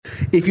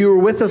If you were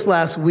with us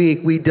last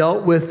week, we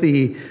dealt with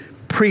the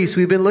priests.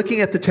 We've been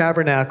looking at the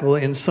tabernacle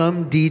in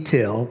some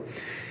detail,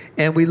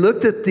 and we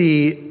looked at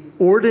the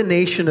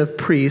ordination of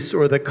priests,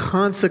 or the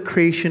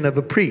consecration of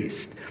a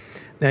priest.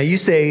 Now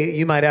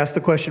you might ask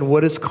the question,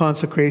 what is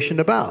consecration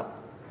about?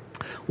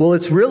 Well,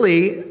 it's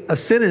really a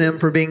synonym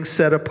for being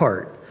set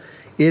apart.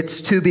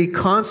 It's to be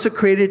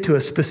consecrated to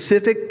a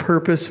specific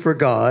purpose for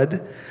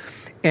God,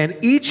 and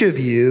each of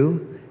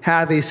you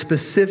have a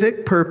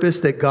specific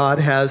purpose that God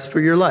has for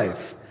your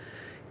life.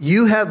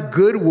 You have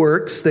good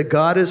works that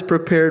God has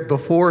prepared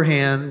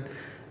beforehand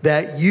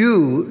that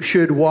you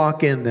should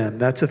walk in them.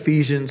 That's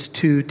Ephesians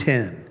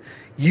 2:10.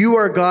 You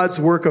are God's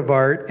work of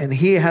art, and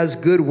He has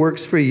good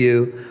works for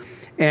you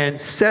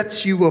and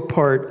sets you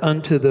apart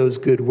unto those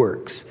good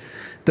works.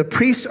 The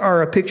priests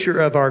are a picture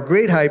of our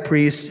great high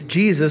priest,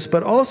 Jesus,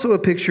 but also a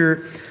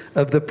picture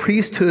of the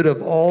priesthood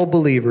of all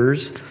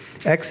believers.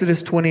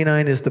 Exodus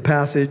 29 is the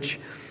passage.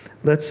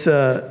 Let's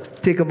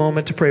take a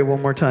moment to pray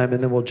one more time,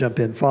 and then we'll jump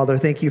in. Father,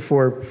 thank you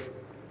for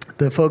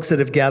the folks that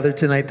have gathered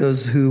tonight,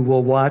 those who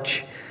will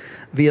watch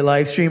via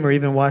live stream or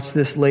even watch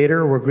this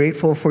later. We're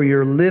grateful for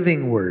your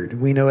living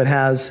word. We know it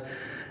has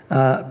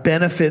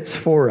benefits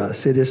for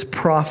us. It is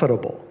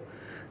profitable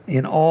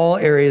in all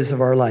areas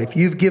of our life.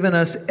 You've given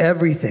us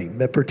everything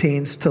that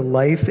pertains to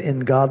life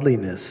and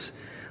godliness.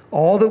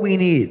 All that we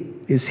need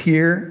is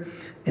here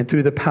and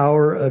through the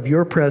power of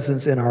your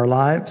presence in our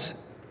lives.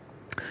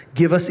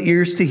 Give us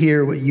ears to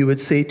hear what you would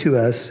say to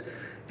us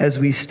as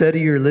we study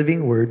your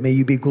living word. May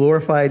you be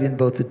glorified in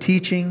both the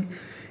teaching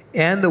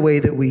and the way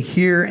that we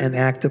hear and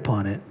act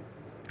upon it.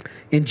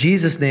 In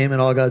Jesus' name,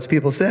 and all God's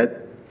people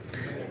said,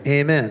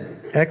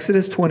 Amen.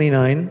 Exodus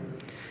 29.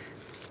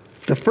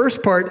 The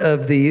first part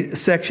of the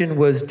section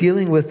was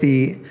dealing with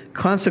the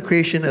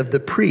consecration of the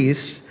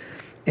priests.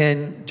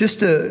 And just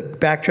to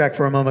backtrack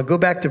for a moment, go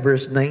back to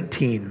verse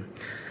 19.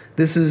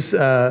 This is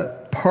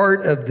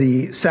part of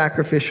the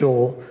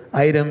sacrificial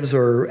items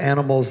or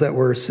animals that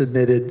were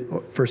submitted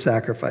for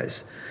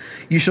sacrifice.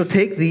 You shall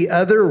take the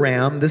other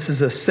ram. This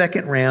is a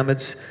second ram.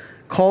 It's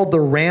called the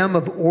ram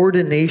of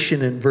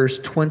ordination in verse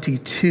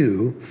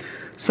 22.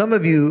 Some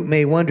of you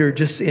may wonder,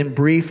 just in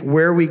brief,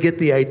 where we get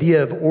the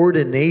idea of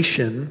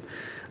ordination.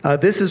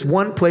 This is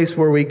one place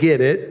where we get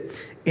it.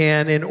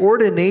 And an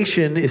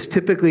ordination is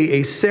typically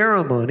a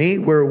ceremony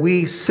where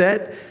we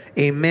set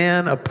a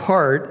man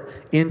apart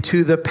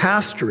into the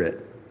pastorate.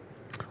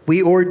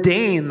 We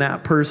ordain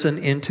that person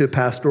into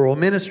pastoral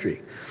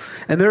ministry.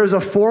 And there is a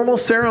formal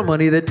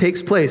ceremony that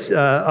takes place,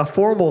 a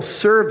formal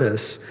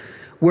service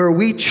where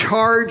we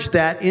charge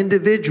that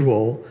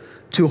individual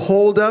to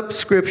hold up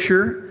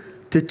Scripture,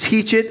 to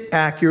teach it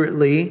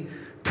accurately,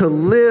 to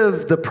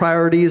live the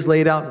priorities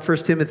laid out in 1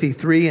 Timothy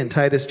 3 and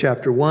Titus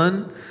chapter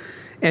 1,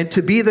 and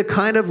to be the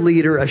kind of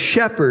leader, a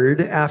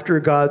shepherd after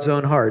God's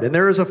own heart. And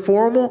there is a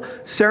formal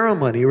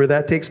ceremony where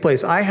that takes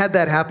place. I had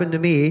that happen to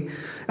me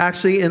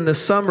actually in the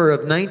summer of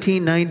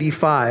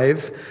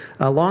 1995,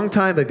 a long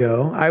time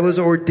ago. I was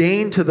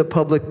ordained to the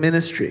public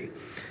ministry,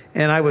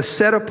 and I was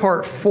set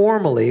apart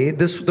formally.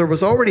 There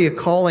was already a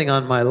calling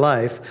on my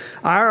life.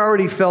 I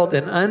already felt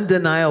an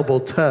undeniable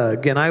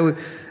tug, and I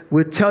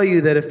would tell you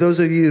that if those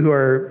of you who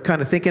are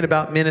kind of thinking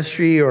about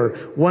ministry or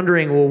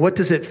wondering, well, what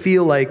does it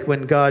feel like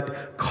when God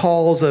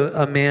calls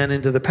a man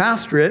into the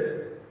pastorate?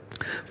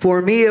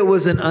 For me, it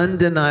was an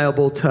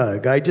undeniable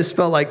tug. I just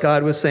felt like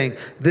God was saying,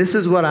 this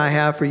is what I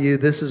have for you.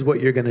 This is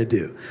what you're going to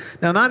do.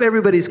 Now, not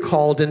everybody's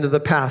called into the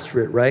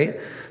pastorate,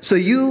 right? So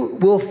you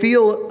will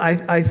feel,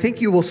 I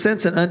think you will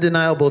sense an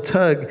undeniable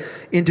tug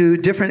into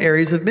different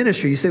areas of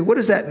ministry. You say, what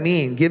does that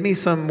mean? Give me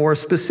some more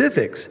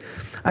specifics.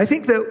 I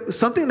think that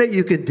something that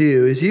you could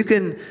do is you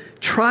can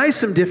try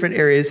some different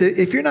areas.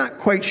 If you're not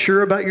quite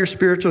sure about your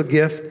spiritual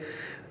gift,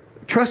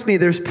 trust me,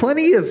 there's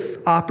plenty of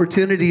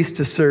opportunities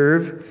to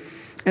serve.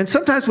 And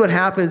sometimes what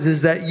happens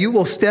is that you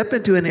will step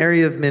into an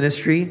area of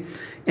ministry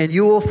and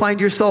you will find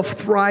yourself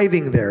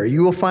thriving there.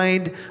 You will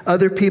find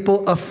other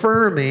people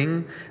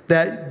affirming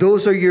that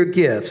those are your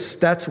gifts.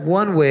 That's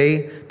one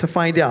way to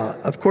find out.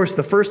 Of course,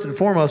 the first and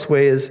foremost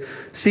way is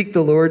seek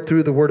the Lord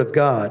through the Word of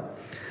God.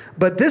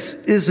 But this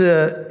is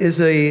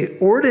a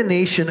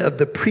ordination of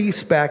the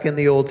priests back in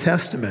the Old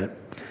Testament.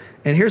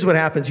 And here's what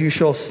happens. You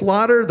shall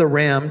slaughter the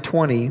ram,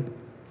 20,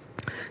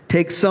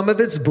 take some of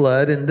its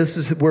blood, and this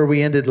is where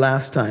we ended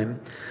last time,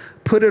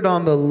 put it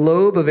on the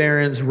lobe of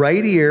Aaron's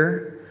right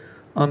ear,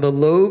 on the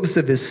lobes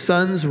of his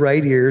son's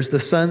right ears. The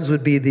sons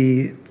would be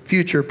the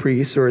future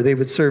priests, or they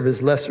would serve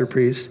as lesser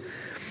priests,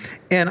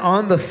 and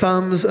on the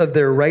thumbs of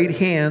their right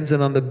hands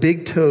and on the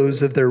big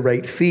toes of their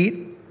right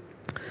feet,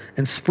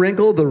 and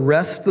sprinkle the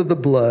rest of the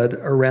blood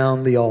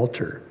around the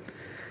altar.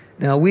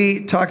 Now,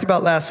 we talked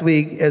about last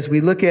week, as we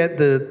look at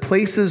the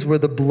places where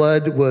the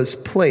blood was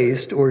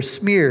placed or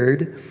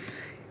smeared,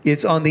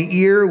 it's on the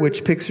ear,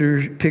 which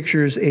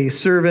pictures a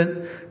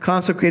servant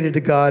consecrated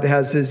to God,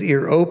 has his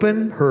ear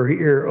open, her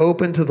ear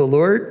open to the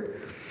Lord.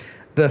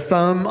 The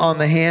thumb on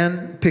the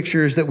hand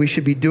pictures that we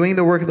should be doing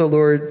the work of the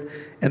Lord,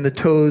 and the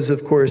toes,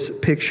 of course,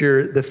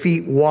 picture the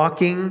feet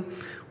walking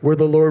where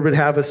the Lord would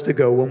have us to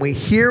go. When we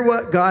hear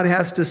what God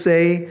has to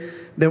say,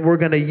 then we're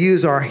going to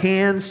use our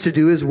hands to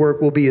do his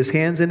work. We'll be his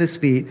hands and his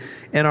feet,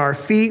 and our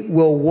feet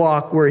will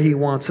walk where he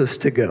wants us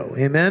to go.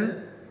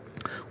 Amen?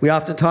 We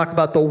often talk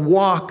about the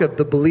walk of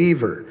the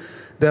believer,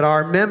 that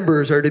our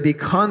members are to be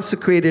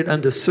consecrated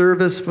unto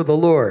service for the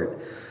Lord.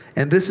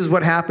 And this is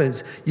what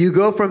happens. You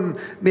go from,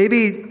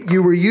 maybe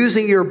you were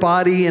using your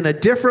body in a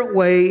different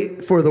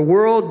way for the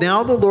world.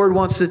 Now the Lord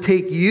wants to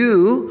take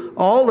you,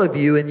 all of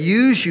you, and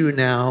use you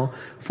now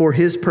for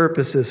his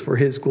purposes, for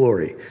his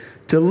glory.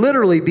 To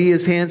literally be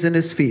his hands and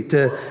his feet.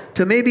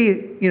 To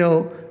maybe,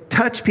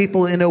 touch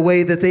people in a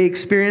way that they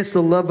experience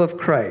the love of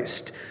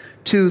Christ.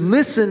 To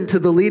listen to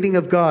the leading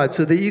of God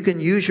so that you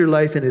can use your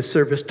life in his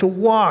service. To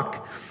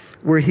walk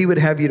where he would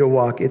have you to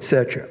walk,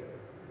 etc.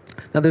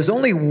 Now, there's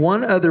only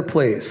one other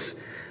place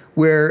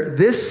where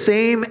this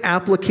same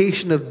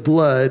application of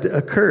blood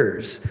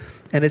occurs,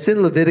 and it's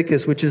in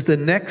Leviticus, which is the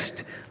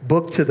next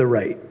book to the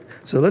right.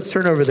 So let's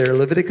turn over there,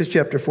 Leviticus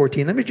chapter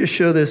 14. Let me just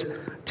show this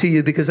to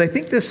you because I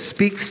think this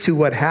speaks to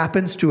what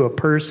happens to a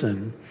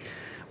person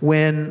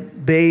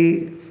when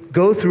they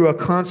go through a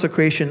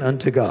consecration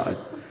unto God.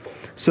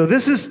 So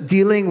this is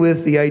dealing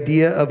with the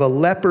idea of a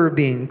leper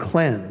being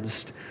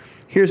cleansed.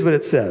 Here's what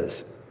it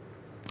says.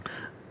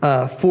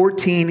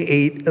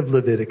 14:8 of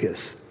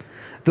Leviticus.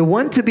 The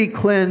one to be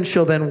cleansed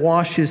shall then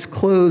wash his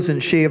clothes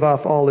and shave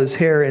off all his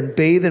hair and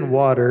bathe in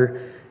water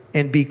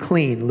and be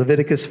clean.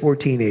 Leviticus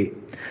 14:8.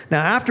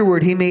 Now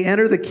afterward he may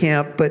enter the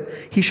camp, but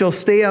he shall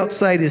stay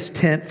outside his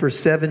tent for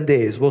 7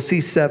 days. We'll see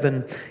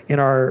 7 in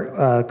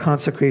our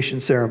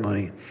consecration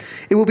ceremony.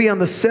 It will be on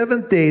the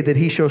 7th day that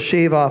he shall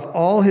shave off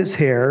all his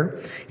hair.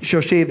 He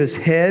shall shave his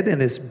head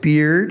and his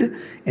beard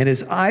and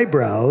his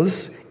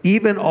eyebrows,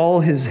 even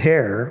all his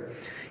hair.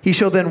 He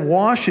shall then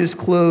wash his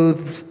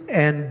clothes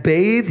and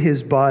bathe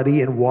his body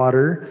in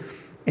water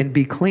and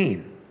be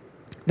clean.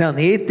 Now, on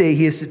the 8th day,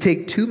 he is to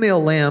take 2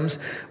 male lambs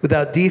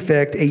without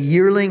defect, a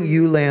yearling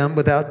ewe lamb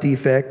without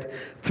defect,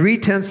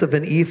 3/10 of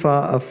an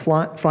ephah of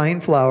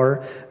fine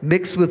flour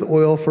mixed with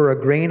oil for a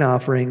grain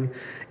offering,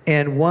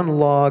 and 1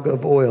 log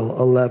of oil,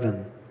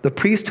 11. The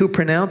priest who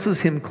pronounces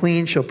him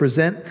clean shall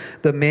present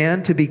the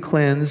man to be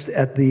cleansed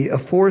at the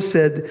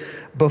aforesaid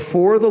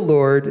before the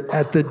Lord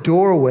at the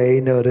doorway,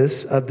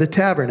 notice, of the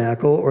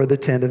tabernacle or the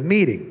tent of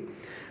meeting.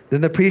 Then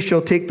the priest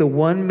shall take the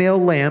 1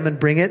 male lamb and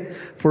bring it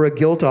for a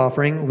guilt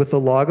offering with the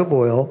log of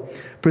oil.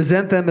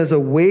 Present them as a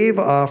wave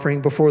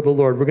offering before the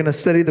Lord. We're going to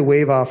study the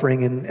wave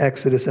offering in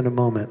Exodus in a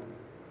moment.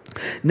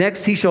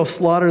 Next, he shall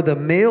slaughter the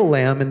male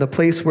lamb in the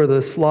place where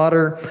they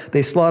slaughter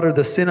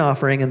the sin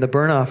offering and the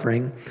burnt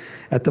offering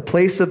at the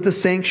place of the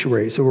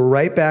sanctuary. So we're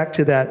right back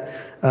to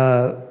that,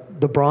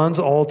 the bronze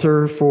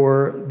altar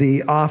for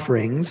the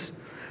offerings.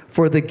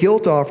 For the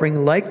guilt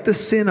offering, like the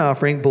sin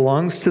offering,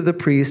 belongs to the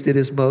priest. It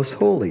is most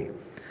holy.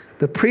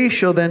 The priest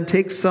shall then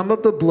take some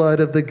of the blood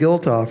of the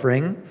guilt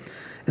offering,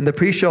 and the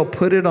priest shall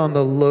put it on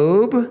the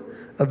lobe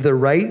of the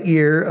right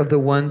ear of the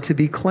one to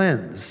be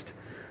cleansed,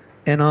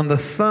 and on the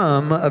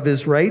thumb of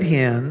his right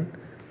hand,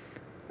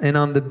 and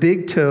on the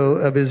big toe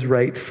of his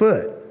right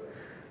foot.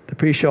 The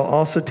priest shall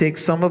also take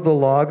some of the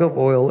log of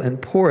oil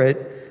and pour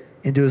it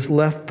into his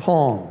left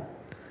palm.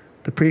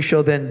 The priest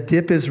shall then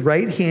dip his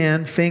right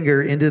hand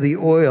finger into the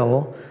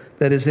oil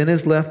that is in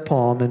his left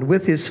palm, and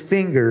with his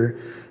finger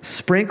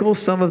sprinkle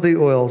some of the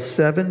oil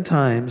 7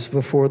 times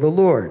before the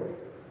Lord.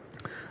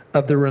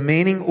 Of the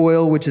remaining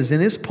oil which is in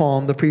his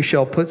palm, the priest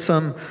shall put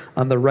some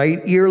on the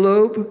right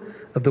earlobe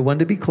of the one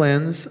to be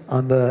cleansed,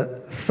 on the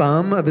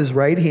thumb of his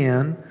right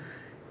hand,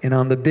 and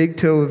on the big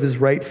toe of his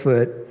right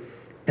foot,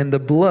 and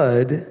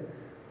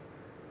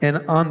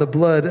on the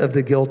blood of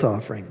the guilt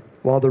offering.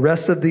 While the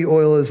rest of the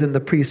oil is in the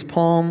priest's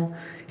palm,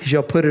 he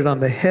shall put it on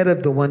the head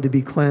of the one to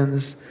be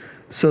cleansed.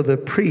 So the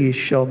priest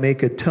shall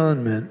make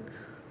atonement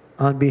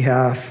on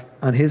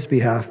his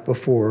behalf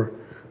before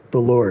the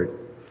Lord.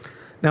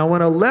 Now,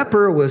 when a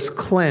leper was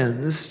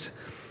cleansed,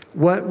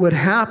 what would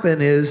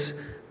happen is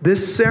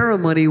this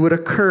ceremony would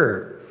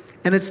occur.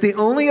 And it's the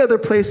only other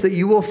place that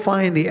you will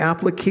find the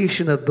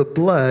application of the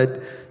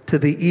blood to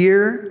the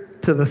ear,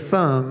 to the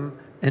thumb,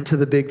 and to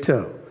the big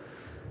toe.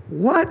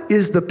 What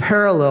is the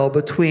parallel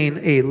between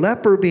a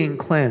leper being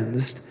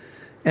cleansed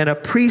and a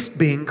priest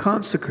being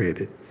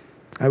consecrated?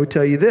 I would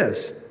tell you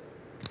this,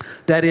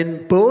 that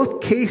in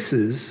both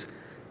cases,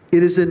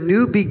 it is a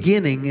new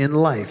beginning in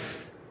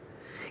life.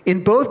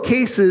 In both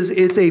cases,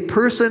 it's a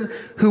person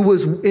who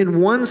was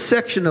in one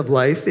section of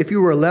life. If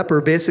you were a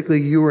leper, basically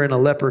you were in a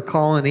leper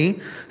colony,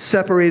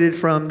 separated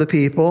from the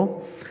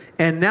people,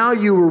 and now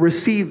you were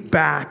received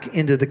back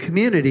into the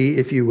community,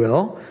 if you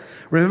will.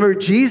 Remember,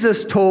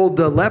 Jesus told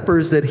the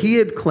lepers that he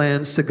had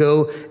cleansed to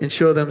go and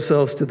show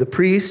themselves to the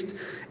priest.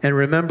 And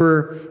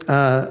remember,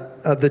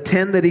 of the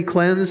 10 that he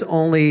cleansed,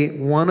 only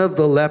one of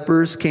the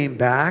lepers came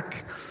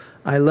back.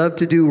 I love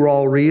to do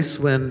Raul Ries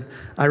when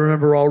I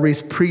remember Raul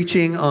Ries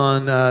preaching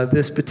on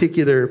this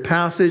particular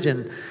passage.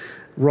 And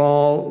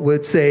Raul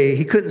would say,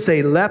 he couldn't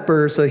say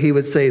leper, so he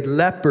would say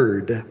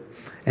leopard.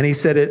 And he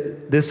said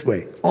it this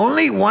way,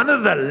 only one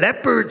of the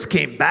leopards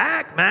came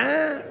back,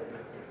 man.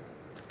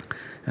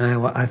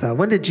 And I thought,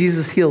 when did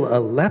Jesus heal a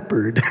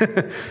leopard?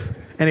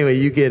 Anyway,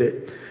 you get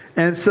it.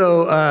 And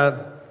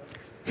so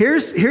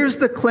here's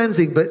the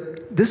cleansing,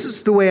 but this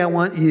is the way I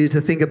want you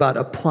to think about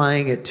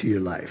applying it to your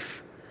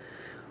life.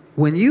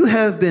 When you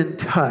have been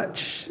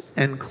touched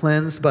and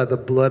cleansed by the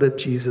blood of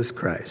Jesus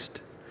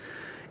Christ,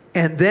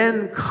 and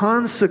then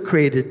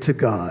consecrated to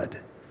God,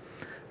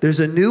 there's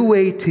a new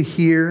way to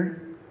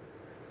hear,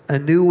 a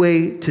new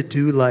way to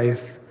do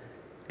life,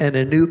 and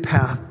a new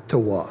path to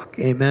walk.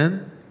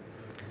 Amen?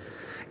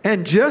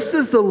 And just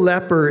as the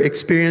leper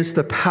experienced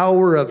the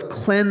power of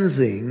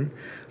cleansing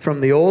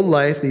from the old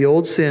life, the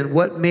old sin,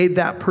 what made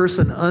that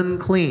person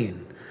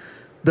unclean?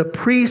 The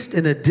priest,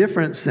 in a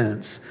different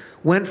sense,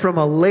 went from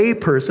a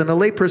layperson. A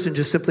layperson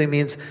just simply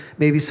means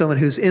maybe someone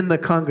who's in the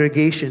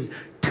congregation,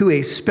 to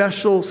a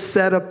special,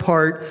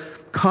 set-apart,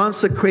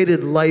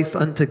 consecrated life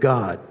unto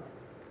God.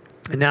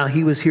 And now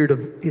he was here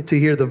to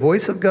hear the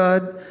voice of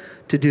God,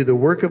 to do the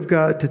work of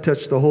God, to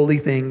touch the holy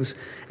things,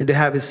 and to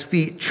have his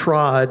feet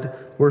trod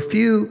where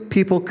few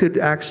people could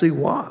actually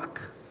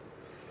walk.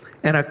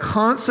 And a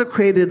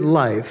consecrated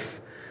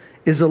life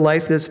is a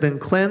life that's been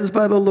cleansed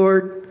by the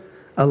Lord,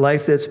 a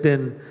life that's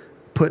been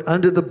put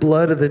under the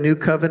blood of the new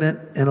covenant,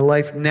 and a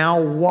life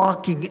now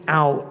walking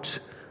out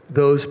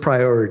those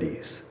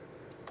priorities.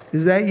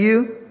 Is that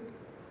you?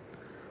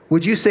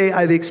 Would you say,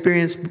 I've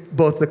experienced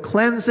both the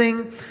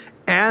cleansing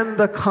and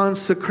the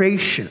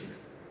consecration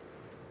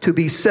to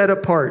be set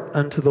apart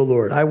unto the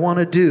Lord? I want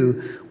to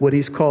do what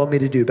he's called me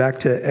to do. Back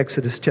to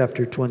Exodus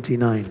chapter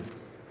 29.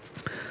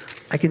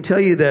 I can tell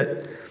you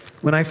that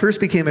when I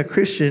first became a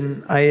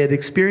Christian, I had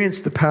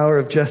experienced the power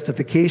of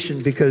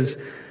justification, because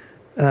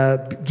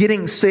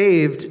getting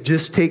saved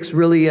just takes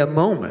really a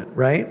moment,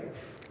 right?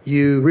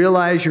 You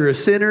realize you're a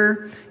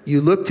sinner.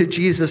 You look to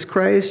Jesus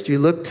Christ. You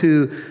look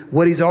to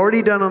what he's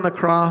already done on the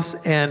cross.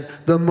 And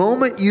the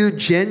moment you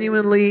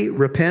genuinely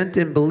repent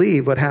and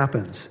believe, what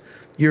happens?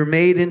 You're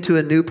made into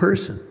a new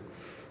person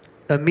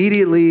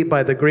immediately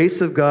by the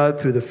grace of God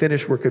through the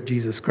finished work of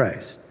Jesus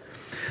Christ.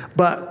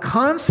 But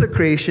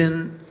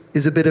consecration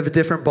is a bit of a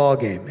different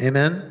ballgame.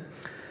 Amen?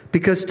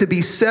 Because to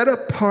be set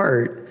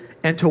apart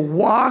and to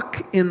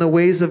walk in the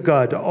ways of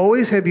God, to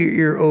always have your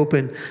ear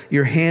open,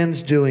 your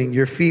hands doing,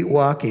 your feet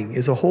walking,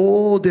 is a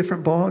whole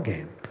different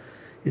ballgame.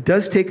 It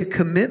does take a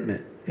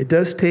commitment. It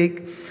does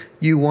take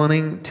you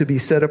wanting to be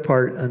set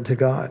apart unto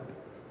God.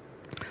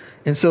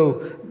 And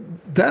so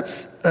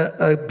that's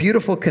a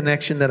beautiful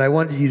connection that I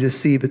wanted you to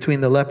see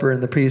between the leper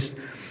and the priest.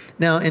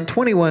 Now, in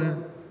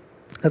 21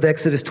 of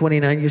Exodus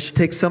 29, you should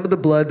take some of the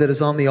blood that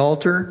is on the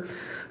altar,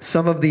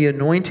 some of the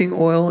anointing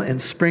oil,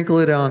 and sprinkle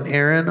it on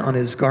Aaron, on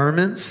his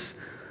garments,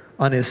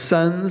 on his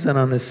sons, and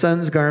on his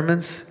sons'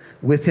 garments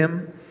with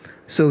him.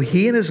 So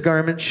he and his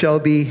garments shall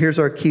be, here's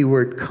our key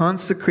word,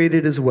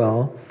 consecrated as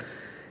well,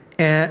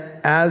 and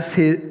as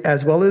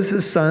well as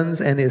his sons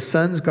and his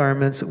sons'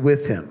 garments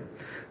with him.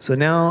 So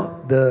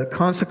now the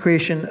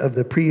consecration of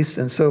the priests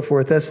and so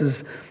forth,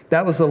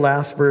 that was the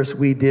last verse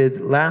we did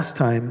last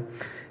time.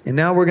 And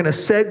now we're going to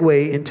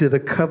segue into the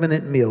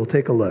covenant meal.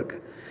 Take a look.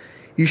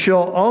 You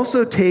shall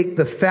also take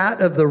the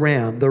fat of the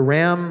ram. The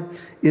ram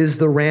is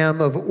the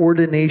ram of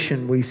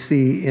ordination we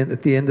see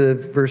at the end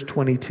of verse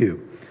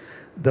 22.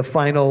 The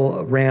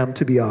final ram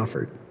to be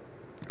offered.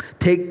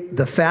 Take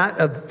the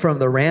fat from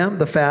the ram,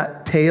 the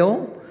fat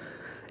tail,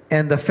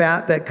 and the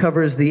fat that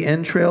covers the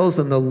entrails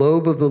and the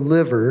lobe of the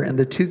liver and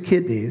the two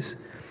kidneys,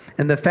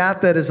 and the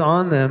fat that is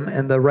on them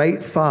and the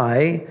right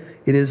thigh.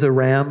 It is a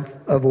ram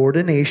of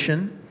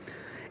ordination.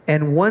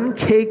 And one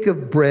cake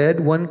of bread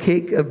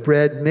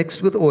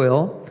mixed with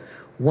oil,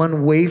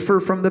 one wafer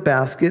from the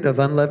basket of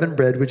unleavened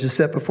bread, which is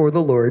set before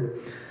the Lord.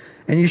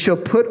 And you shall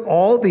put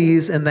all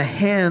these in the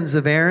hands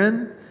of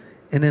Aaron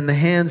and in the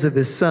hands of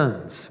his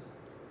sons,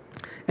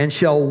 and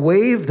shall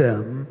wave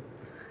them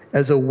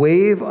as a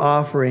wave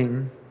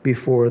offering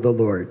before the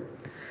Lord.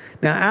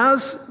 Now,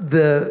 as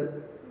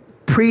the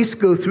priests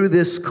go through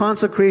this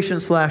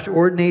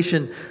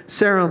consecration/ordination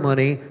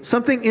ceremony,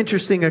 something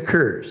interesting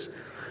occurs.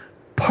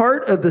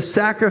 Part of the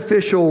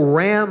sacrificial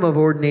ram of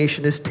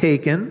ordination is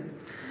taken.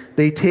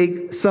 They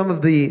take some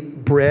of the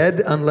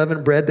bread,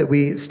 unleavened bread that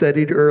we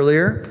studied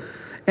earlier,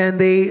 and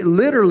they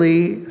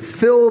literally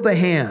fill the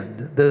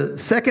hand. The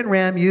second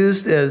ram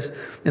used as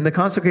in the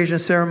consecration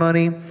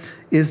ceremony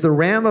is the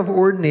ram of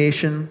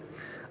ordination.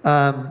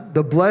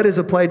 The blood is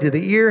applied to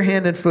the ear,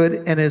 hand, and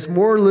foot, and is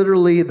more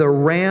literally the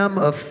ram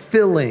of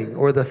filling,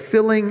 or the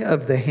filling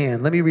of the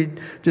hand. Let me read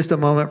just a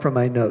moment from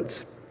my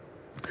notes.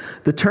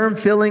 The term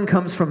filling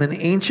comes from an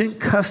ancient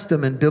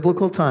custom in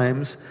biblical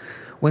times.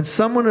 When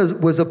someone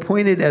was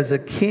appointed as a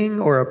king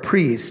or a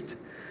priest,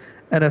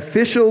 an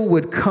official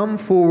would come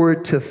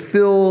forward to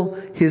fill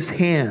his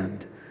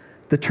hand.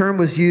 The term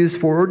was used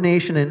for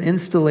ordination and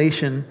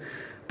installation,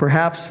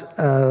 perhaps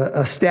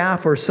a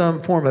staff or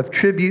some form of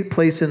tribute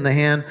placed in the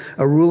hand,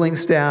 a ruling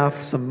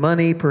staff, some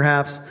money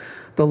perhaps.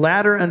 The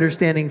latter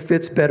understanding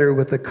fits better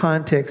with the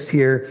context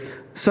here.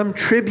 Some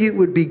tribute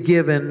would be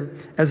given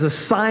as a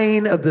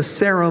sign of the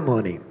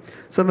ceremony.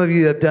 Some of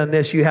you have done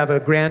this. You have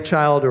a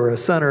grandchild or a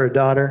son or a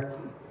daughter,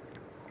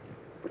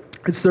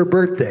 It's their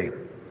birthday.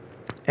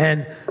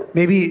 And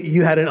maybe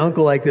you had an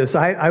uncle like this.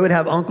 I would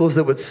have uncles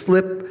that would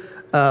slip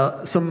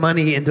some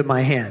money into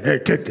my hand. Hey,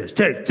 take this.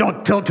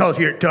 Don't tell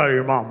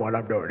your mom what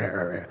I'm doing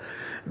here.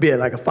 Be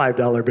like a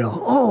 $5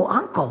 bill. Oh,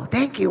 uncle,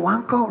 thank you,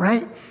 uncle,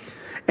 right?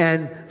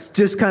 And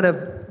just kind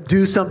of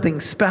do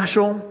something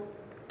special.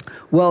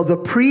 Well, the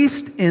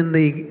priest in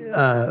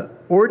the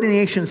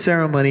ordination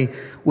ceremony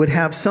would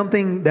have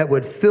something that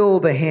would fill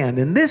the hand.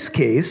 In this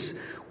case,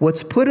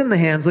 what's put in the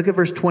hands, look at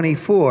verse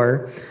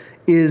 24,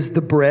 is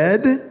the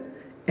bread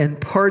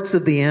and parts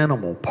of the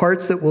animal,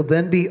 parts that will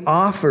then be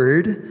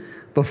offered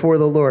before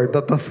the Lord.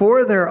 But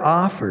before they're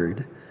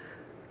offered,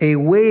 a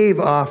wave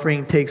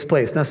offering takes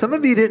place. Now, some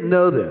of you didn't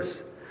know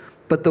this,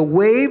 but the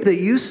wave that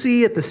you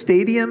see at the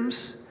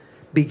stadiums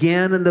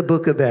began in the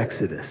book of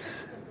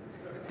Exodus.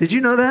 Did you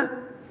know that?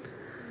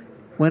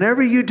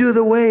 Whenever you do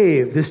the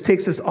wave, this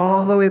takes us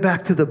all the way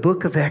back to the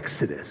book of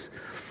Exodus.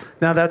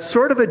 Now, that's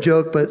sort of a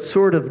joke, but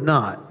sort of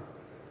not.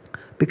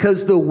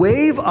 Because the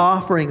wave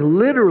offering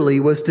literally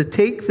was to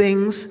take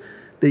things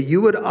that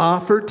you would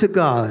offer to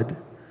God,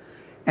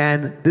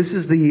 and this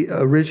is the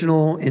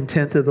original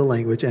intent of the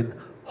language, and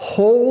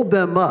hold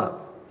them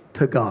up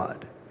to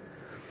God.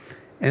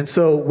 And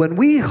so when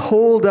we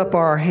hold up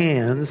our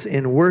hands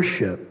in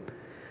worship,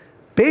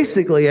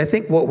 basically I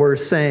think what we're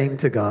saying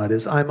to God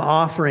is, I'm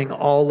offering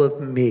all of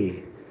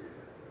me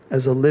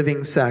as a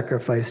living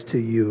sacrifice to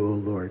you, O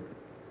Lord.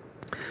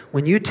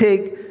 When you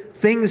take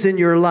things in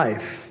your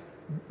life,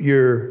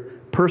 your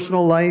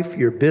personal life,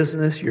 your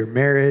business, your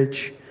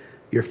marriage,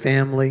 your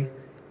family,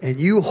 and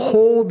you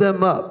hold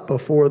them up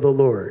before the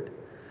Lord,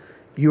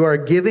 you are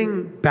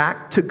giving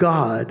back to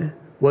God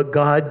what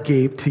God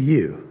gave to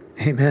you.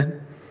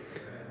 Amen.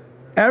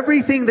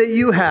 Everything that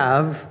you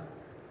have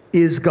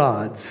is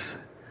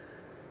God's.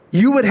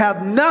 You would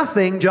have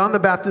nothing, John the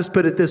Baptist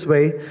put it this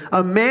way,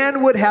 a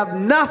man would have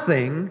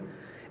nothing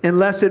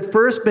unless it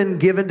first been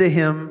given to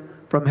him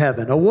from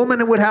heaven. A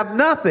woman would have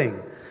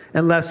nothing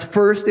unless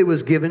first it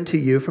was given to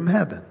you from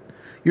heaven.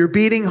 Your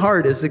beating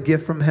heart is a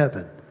gift from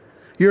heaven.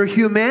 Your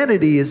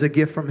humanity is a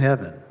gift from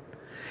heaven.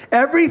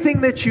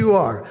 Everything that you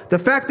are, the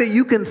fact that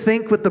you can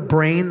think with the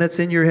brain that's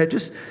in your head,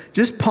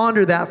 just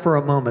ponder that for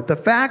a moment. The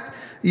fact,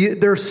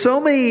 there are so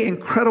many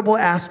incredible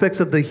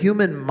aspects of the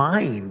human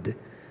mind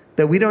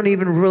that we don't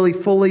even really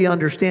fully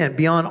understand.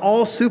 Beyond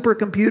all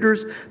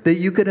supercomputers that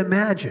you could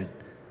imagine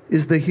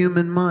is the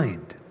human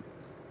mind.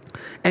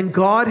 And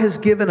God has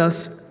given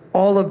us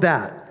all of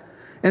that.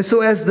 And so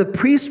as the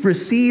priest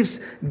receives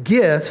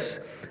gifts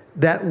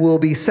that will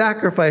be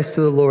sacrificed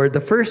to the Lord,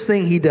 the first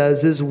thing he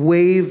does is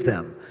wave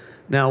them.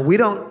 Now, we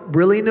don't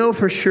really know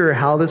for sure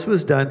how this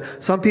was done.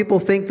 Some people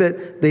think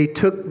that they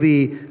took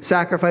the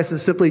sacrifice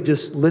and simply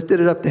just lifted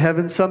it up to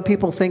heaven. Some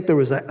people think there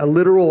was a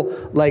literal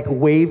like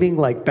waving,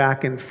 like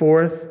back and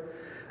forth.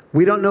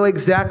 We don't know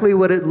exactly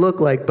what it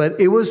looked like, but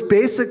it was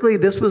basically,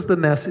 this was the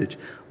message.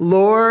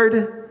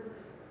 Lord,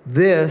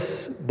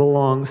 this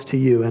belongs to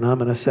you, and I'm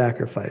going to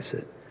sacrifice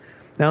it.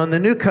 Now, in the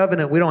new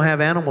covenant, we don't have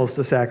animals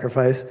to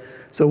sacrifice.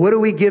 So what do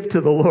we give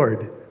to the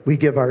Lord? We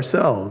give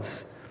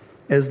ourselves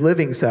as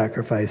living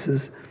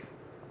sacrifices.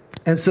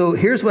 And so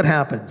here's what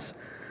happens.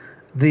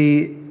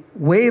 The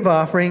wave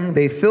offering,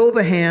 they fill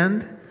the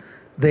hand,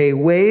 they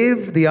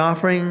wave the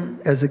offering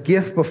as a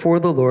gift before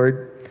the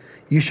Lord.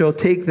 You shall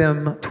take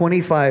them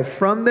 25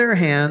 from their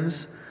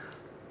hands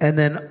and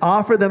then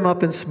offer them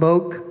up in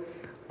smoke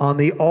on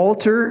the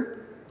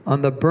altar,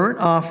 on the burnt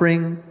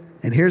offering.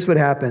 And here's what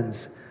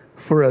happens.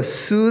 For a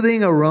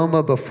soothing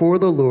aroma before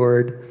the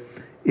Lord,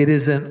 it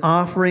is an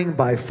offering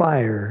by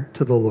fire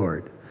to the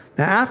Lord.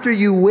 Now, after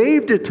you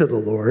waved it to the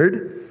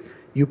Lord,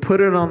 you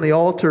put it on the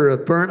altar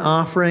of burnt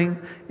offering.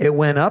 It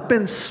went up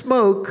in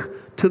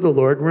smoke to the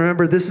Lord.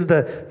 Remember, this is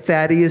the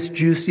fattiest,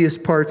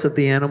 juiciest parts of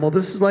the animal.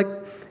 This is like,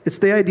 it's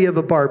the idea of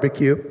a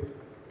barbecue.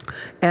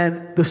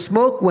 And the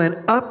smoke went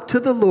up to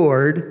the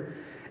Lord,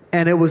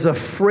 and it was a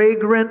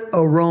fragrant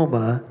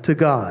aroma to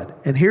God.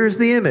 And here's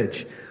the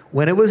image.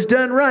 When it was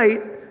done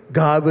right,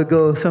 God would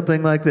go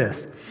something like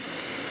this.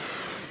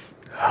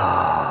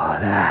 Oh,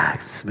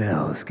 that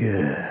smells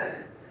good.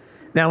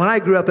 Now, when I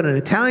grew up in an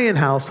Italian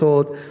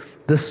household,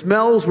 the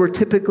smells were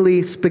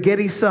typically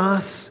spaghetti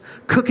sauce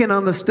cooking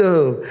on the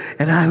stove.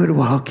 And I would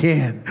walk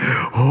in.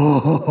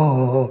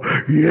 Oh,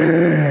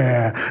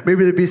 yeah.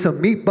 Maybe there'd be some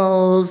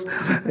meatballs.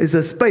 It's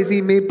a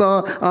spicy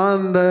meatball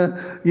on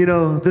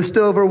the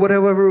stove or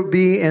whatever it would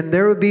be. And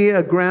there would be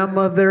a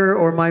grandmother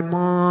or my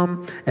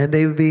mom, and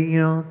they would be,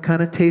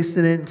 kind of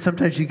tasting it. And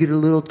sometimes you get a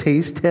little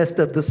taste test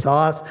of the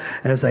sauce.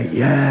 And it's like,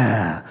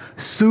 yeah,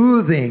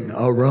 soothing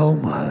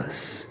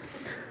aromas.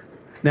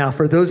 Now,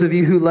 for those of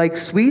you who like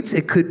sweets,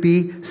 it could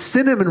be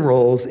cinnamon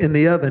rolls in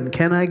the oven.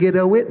 Can I get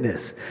a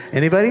witness?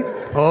 Anybody?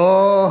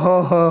 Oh,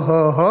 ho, ho,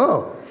 ho,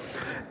 ho.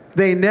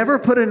 They never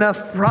put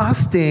enough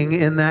frosting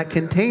in that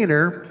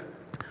container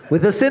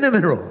with the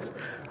cinnamon rolls.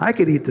 I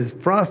could eat this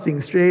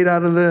frosting straight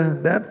out of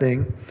that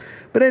thing.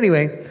 But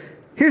anyway,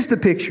 here's the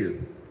picture.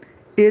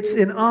 It's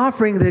an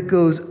offering that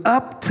goes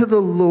up to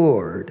the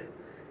Lord,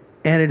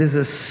 and it is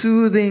a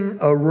soothing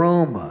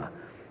aroma.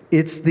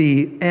 It's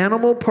the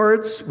animal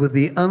parts with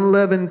the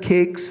unleavened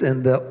cakes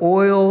and the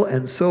oil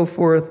and so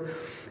forth.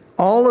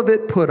 All of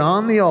it put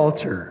on the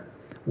altar,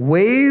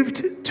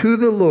 waved to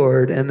the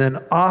Lord, and then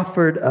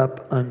offered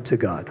up unto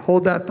God.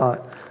 Hold that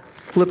thought.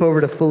 Flip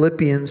over to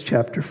Philippians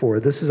chapter 4.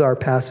 This is our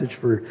passage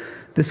for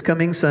this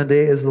coming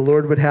Sunday, as the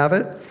Lord would have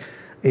it.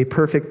 A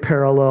perfect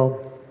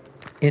parallel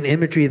in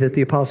imagery that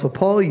the Apostle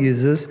Paul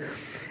uses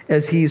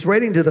as he's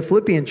writing to the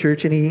Philippian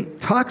church, and he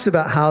talks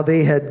about how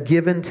they had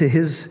given to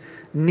his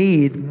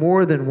need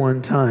more than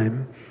one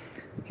time.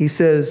 He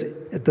says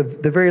at the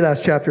very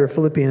last chapter of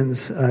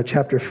Philippians,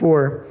 chapter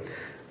 4,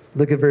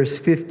 look at verse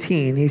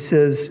 15. He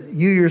says,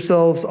 "You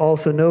yourselves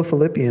also know,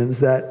 Philippians,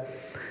 that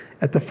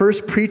at the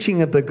first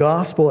preaching of the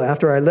gospel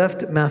after I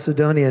left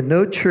Macedonia,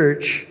 no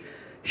church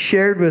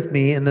shared with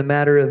me in the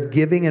matter of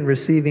giving and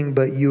receiving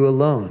but you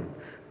alone."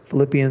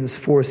 Philippians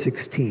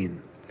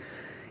 4:16.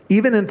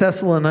 "Even in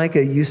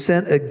Thessalonica, you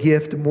sent a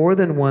gift more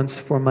than once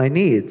for my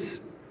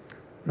needs.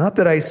 Not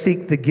that I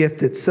seek the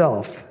gift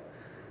itself,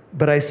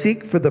 but I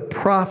seek for the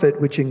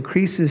profit which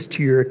increases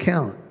to your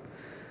account."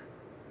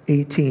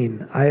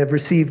 18. "I have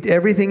received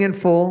everything in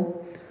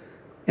full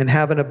and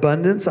have an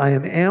abundance. I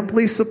am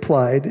amply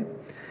supplied,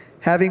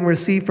 having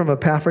received from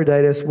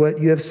Epaphroditus what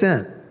you have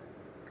sent."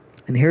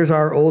 And here's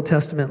our Old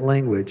Testament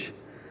language.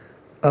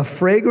 "A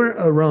fragrant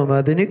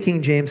aroma," the New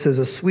King James says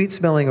a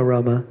sweet-smelling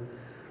aroma,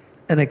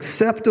 "an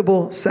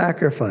acceptable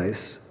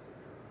sacrifice,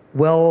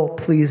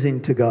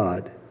 well-pleasing to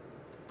God.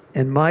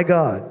 And my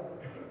God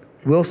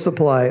will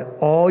supply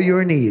all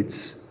your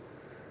needs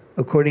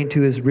according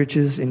to his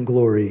riches in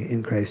glory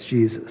in Christ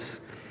Jesus."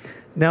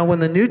 Now,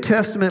 when the New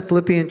Testament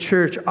Philippian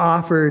church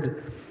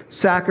offered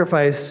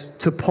sacrifice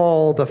to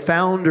Paul, the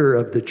founder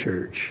of the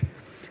church,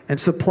 and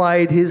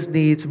supplied his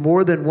needs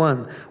more than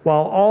one,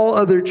 while all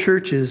other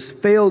churches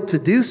failed to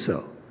do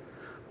so,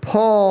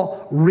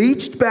 Paul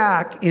reached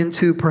back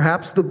into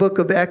perhaps the book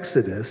of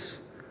Exodus,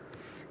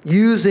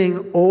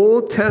 using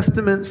Old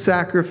Testament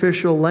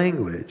sacrificial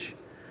language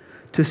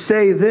to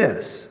say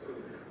this,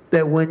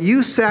 that when you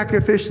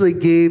sacrificially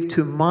gave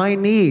to my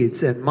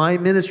needs and my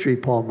ministry,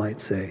 Paul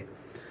might say,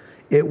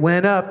 it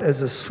went up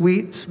as a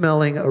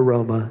sweet-smelling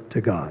aroma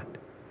to God.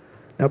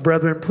 Now,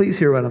 brethren, please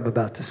hear what I'm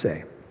about to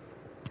say.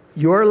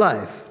 Your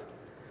life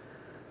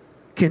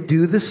can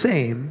do the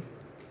same.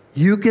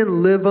 You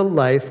can live a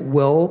life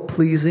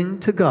well-pleasing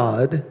to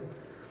God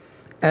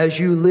as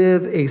you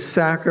live a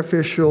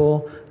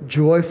sacrificial,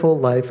 joyful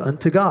life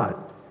unto God.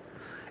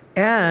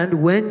 And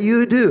when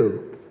you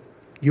do,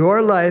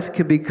 your life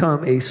can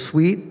become a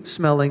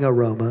sweet-smelling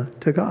aroma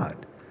to God.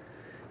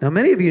 Now,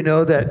 many of you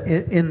know that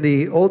in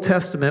the Old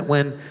Testament,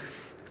 when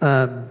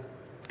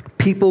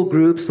people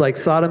groups like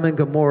Sodom and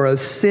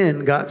Gomorrah's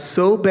sin got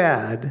so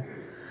bad,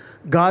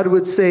 God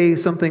would say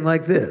something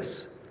like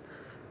this: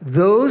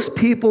 those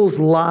people's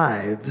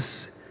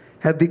lives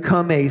have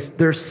become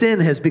their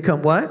sin has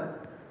become what?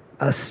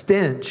 A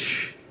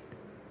stench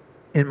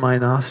in my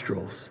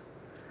nostrils.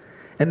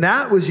 And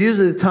that was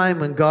usually the time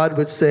when God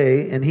would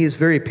say, and he is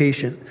very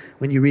patient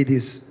when you read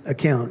these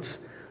accounts,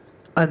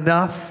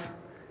 enough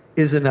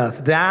is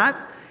enough. That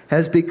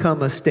has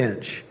become a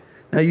stench.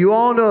 Now, you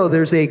all know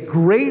there's a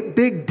great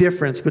big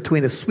difference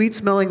between a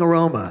sweet-smelling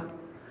aroma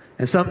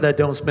and something that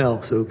don't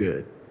smell so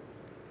good.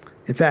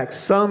 In fact,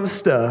 some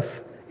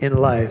stuff in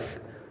life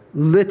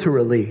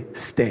literally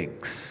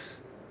stinks.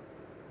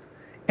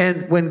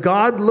 And when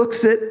God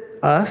looks at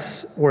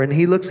us, or when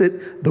he looks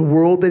at the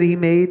world that he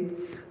made,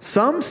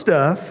 some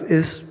stuff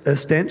is a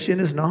stench in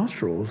his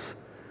nostrils,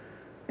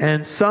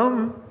 and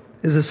some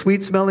is a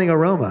sweet-smelling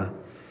aroma.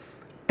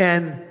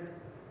 And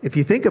if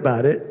you think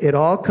about it, it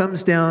all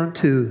comes down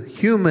to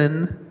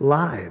human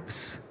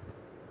lives.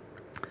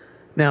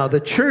 Now, the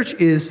church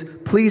is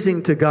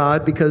pleasing to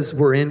God because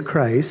we're in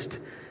Christ,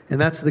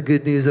 and that's the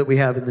good news that we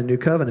have in the New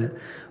Covenant.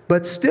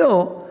 But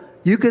still,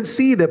 you can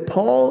see that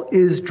Paul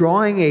is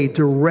drawing a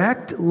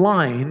direct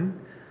line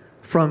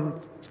from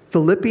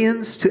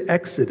Philippians to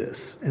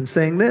Exodus and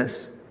saying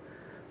this,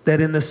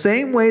 that in the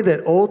same way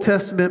that Old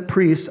Testament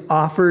priests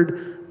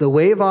offered the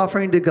wave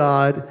offering to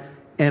God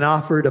and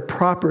offered a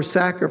proper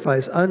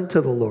sacrifice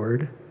unto the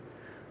Lord,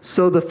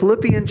 so the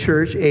Philippian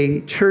church, a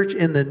church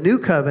in the New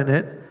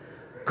Covenant,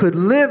 could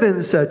live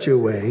in such a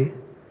way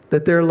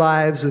that their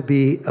lives would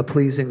be a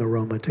pleasing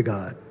aroma to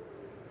God.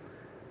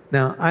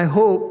 Now, I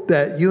hope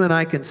that you and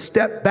I can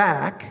step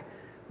back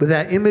with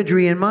that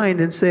imagery in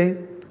mind and say,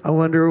 I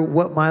wonder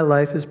what my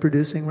life is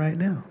producing right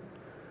now.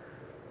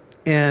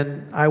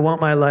 And I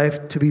want my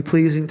life to be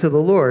pleasing to the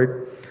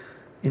Lord.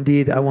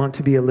 Indeed, I want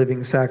to be a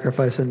living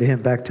sacrifice unto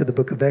him. Back to the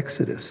book of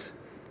Exodus.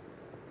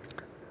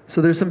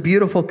 So there's some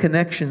beautiful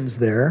connections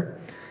there.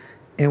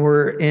 And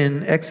we're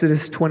in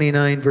Exodus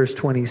 29, verse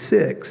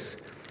 26.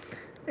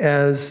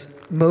 As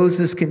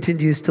Moses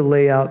continues to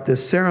lay out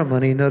this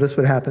ceremony, notice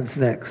what happens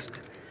next.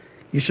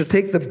 You shall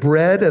take the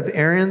bread of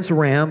Aaron's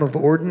ram of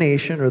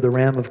ordination, or the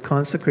ram of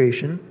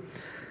consecration,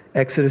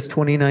 Exodus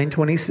 29,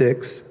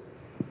 26,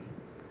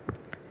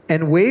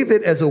 and wave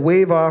it as a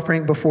wave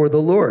offering before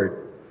the Lord.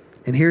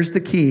 And here's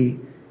the key,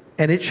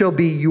 and it shall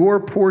be your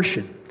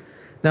portion.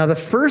 Now, the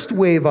first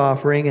wave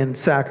offering and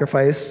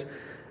sacrifice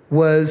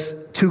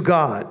was to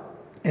God,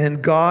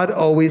 and God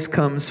always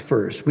comes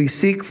first. We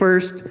seek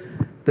first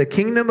the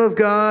kingdom of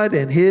God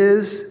and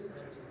his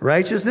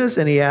righteousness,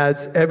 and he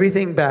adds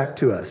everything back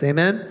to us.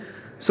 Amen?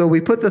 So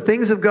we put the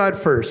things of God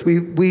first.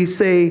 We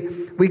say,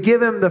 we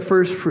give him the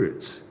first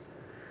fruits.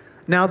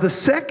 Now, the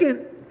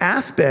second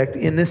aspect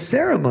in this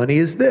ceremony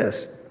is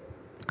this.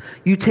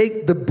 You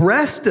take the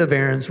breast of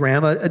Aaron's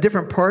ram, a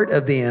different part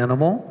of the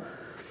animal.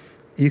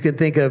 You can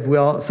think of,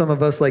 well, some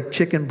of us like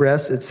chicken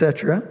breasts,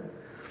 etc.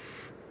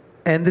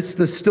 And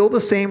it's still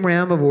the same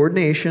ram of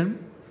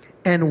ordination.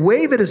 And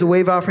wave it as a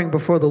wave offering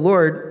before the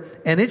Lord,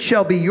 and it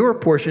shall be your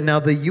portion. Now,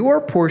 the your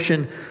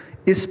portion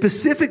is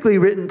specifically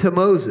written to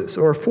Moses,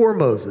 or for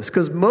Moses,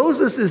 because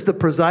Moses is the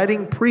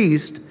presiding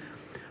priest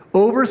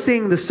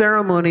overseeing the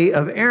ceremony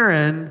of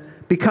Aaron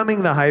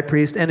becoming the high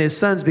priest and his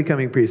sons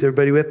becoming priests.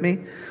 Everybody with me?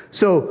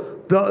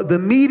 So the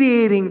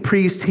mediating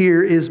priest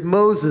here is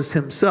Moses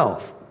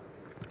himself.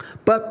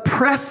 But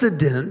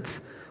precedent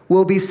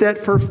will be set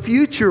for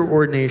future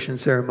ordination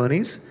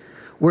ceremonies,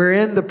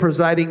 wherein the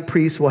presiding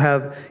priest will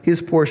have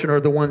his portion, or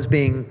the ones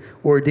being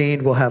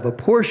ordained will have a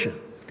portion.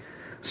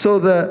 So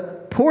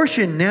the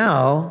portion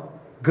now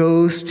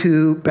goes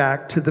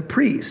back to the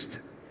priest.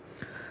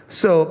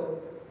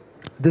 So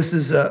this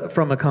is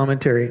from a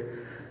commentary.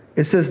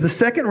 It says, the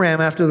second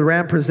ram, after the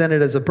ram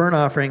presented as a burnt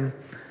offering,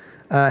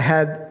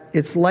 had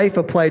its life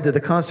applied to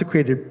the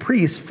consecrated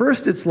priest.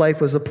 First, its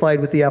life was applied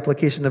with the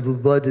application of the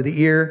blood to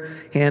the ear,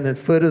 hand, and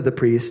foot of the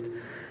priest.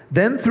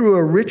 Then, through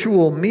a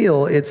ritual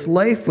meal, its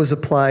life was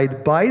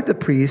applied by the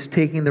priest,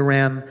 taking the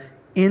ram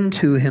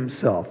into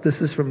himself. This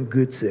is from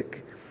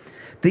Guzik.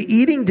 The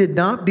eating did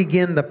not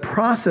begin the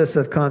process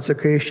of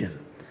consecration.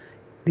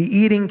 The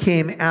eating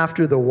came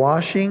after the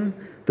washing,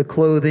 the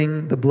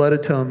clothing, the blood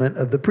atonement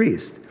of the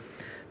priest.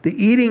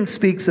 The eating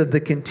speaks of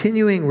the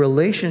continuing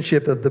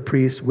relationship of the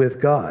priest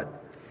with God.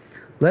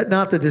 Let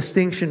not the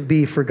distinction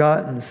be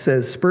forgotten,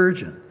 says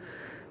Spurgeon.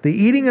 The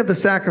eating of the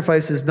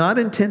sacrifice is not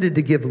intended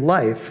to give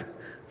life,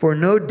 for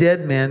no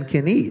dead man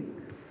can eat,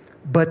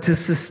 but to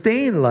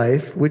sustain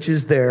life which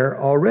is there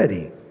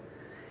already.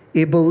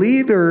 A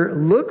believer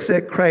looks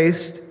at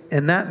Christ,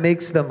 and that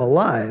makes them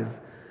alive,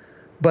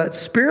 but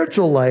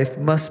spiritual life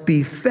must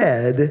be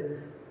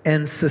fed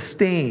and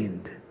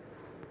sustained.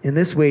 In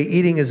this way,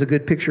 eating is a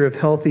good picture of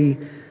healthy,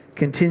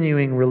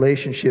 continuing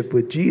relationship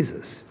with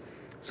Jesus.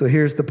 So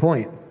here's the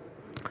point.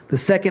 The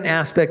second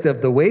aspect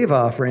of the wave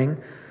offering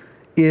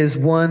is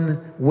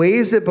one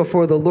waves it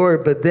before the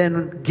Lord, but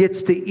then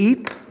gets to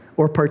eat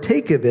or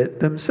partake of it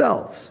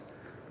themselves.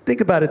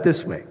 Think about it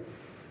this way.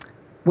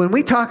 When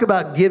we talk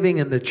about giving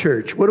in the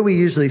church, what do we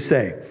usually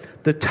say?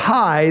 The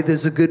tithe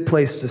is a good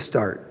place to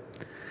start.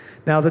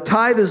 Now, the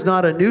tithe is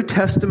not a New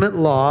Testament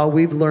law.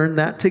 We've learned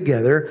that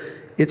together.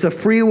 It's a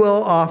free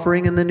will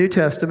offering in the New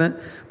Testament.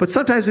 But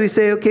sometimes we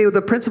say, okay, well,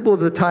 the principle of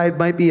the tithe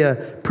might be a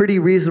pretty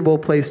reasonable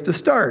place to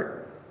start.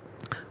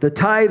 The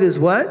tithe is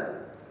what?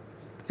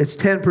 It's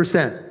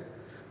 10%.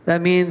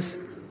 That means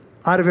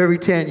out of every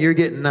 10, you're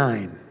getting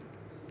 9.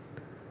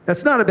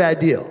 That's not a bad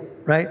deal,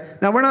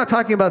 right? Now, we're not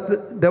talking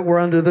about that we're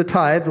under the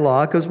tithe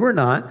law, because we're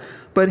not.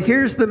 But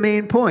here's the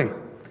main point.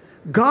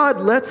 God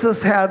lets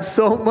us have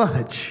so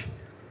much.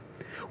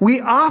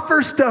 We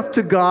offer stuff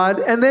to God,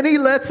 and then he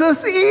lets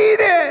us eat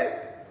it.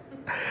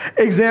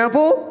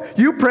 Example,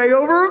 you pray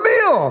over a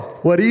meal.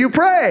 What do you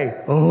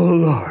pray? Oh,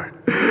 Lord,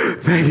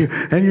 thank you.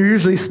 And you're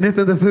usually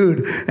sniffing the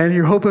food, and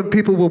you're hoping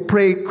people will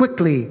pray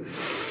quickly.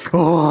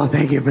 Oh,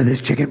 thank you for this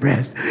chicken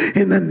breast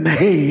in the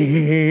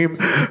name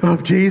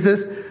of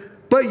Jesus.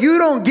 But you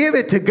don't give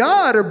it to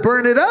God or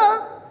burn it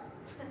up.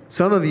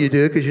 Some of you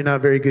do, because you're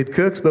not very good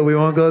cooks, but we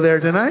won't go there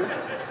tonight.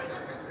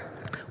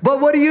 But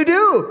what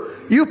do?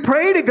 You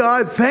pray to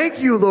God, thank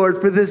you,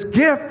 Lord, for this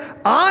gift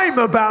I'm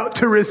about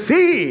to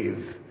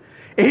receive.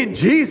 In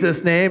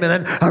Jesus' name,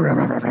 and then,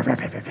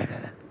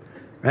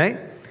 right?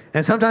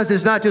 And sometimes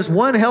it's not just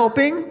one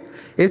helping,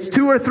 it's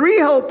 2 or 3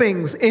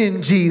 helpings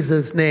in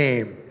Jesus'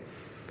 name,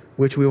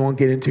 which we won't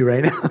get into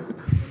right now.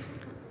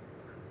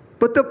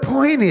 But the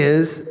point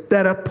is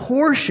that a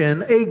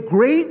portion, a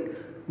great,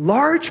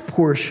 large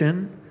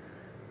portion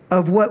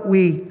of what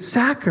we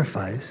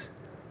sacrifice,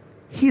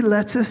 he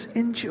lets us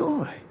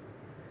enjoy.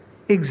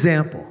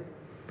 Example,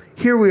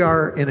 here we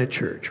are in a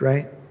church,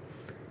 right?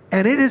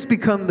 And it has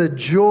become the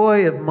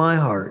joy of my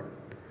heart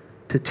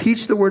to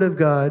teach the Word of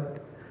God,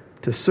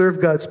 to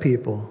serve God's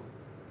people,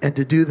 and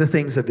to do the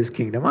things of his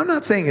kingdom. I'm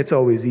not saying it's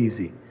always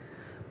easy,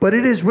 but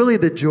it is really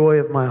the joy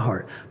of my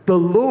heart. The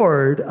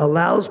Lord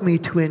allows me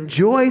to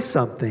enjoy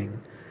something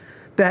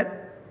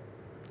that,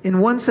 in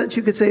one sense,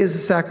 you could say is a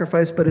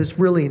sacrifice, but it's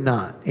really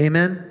not.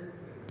 Amen?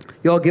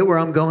 Y'all get where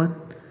I'm going?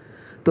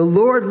 The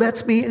Lord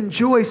lets me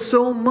enjoy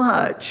so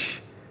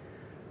much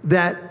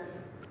that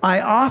I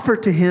offer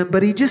to him,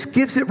 but he just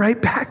gives it right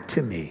back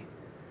to me.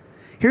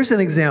 Here's an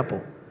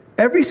example.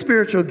 Every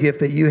spiritual gift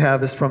that you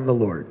have is from the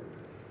Lord.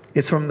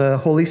 It's from the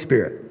Holy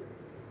Spirit.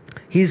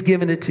 He's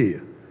given it to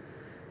you.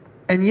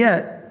 And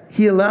yet,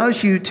 he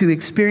allows you to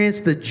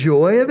experience the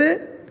joy of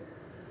it,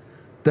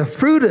 the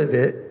fruit of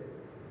it,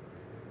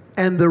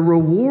 and the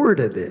reward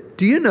of it.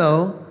 Do you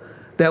know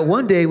that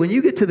one day when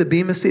you get to the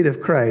bema seat of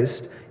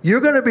Christ,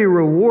 you're going to be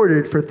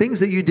rewarded for things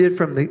that you did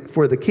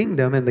for the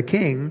kingdom and the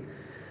king,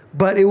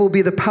 but it will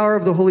be the power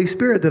of the Holy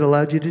Spirit that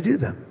allowed you to do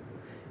them.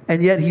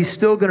 And yet he's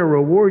still going to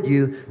reward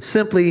you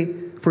simply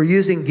for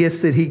using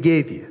gifts that he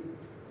gave you.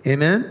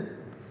 Amen?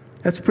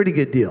 That's a pretty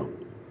good deal.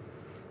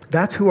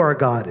 That's who our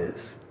God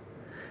is.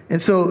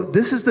 And so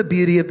this is the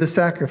beauty of the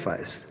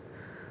sacrifice.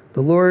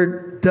 The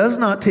Lord does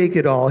not take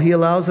it all. He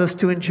allows us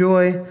to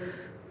enjoy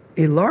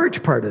a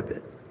large part of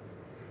it.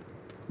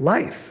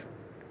 Life.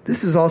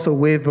 This is also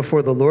waved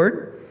before the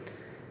Lord.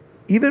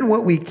 Even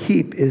what we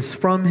keep is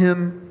from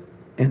him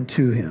and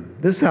to him.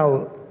 This is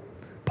how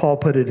Paul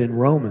put it in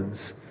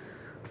Romans.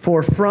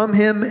 For from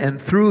him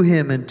and through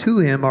him and to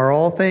him are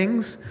all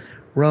things.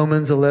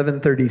 Romans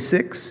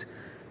 11:36.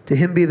 To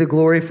him be the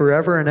glory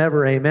forever and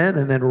ever. Amen.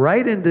 And then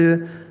right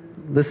into,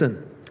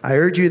 listen, I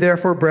urge you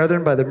therefore,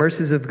 brethren, by the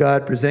mercies of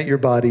God, present your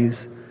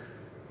bodies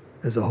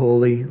as a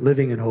holy,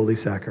 living and holy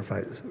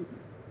sacrifice.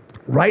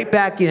 Right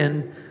back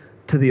in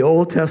to the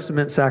Old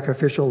Testament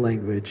sacrificial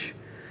language.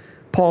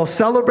 Paul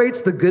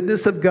celebrates the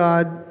goodness of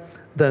God,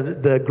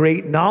 the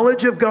great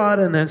knowledge of God,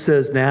 and then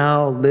says,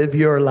 now live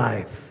your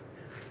life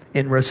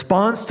in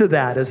response to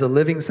that as a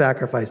living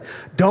sacrifice.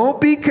 Don't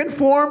be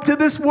conformed to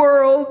this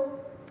world.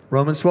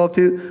 Romans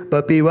 12:2,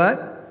 but be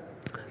what?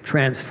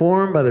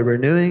 Transformed by the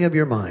renewing of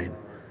your mind.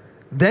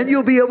 Then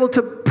you'll be able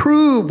to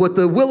prove what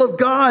the will of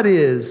God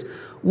is,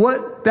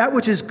 what that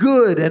which is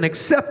good and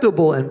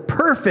acceptable and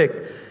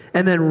perfect.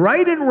 And then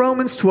right in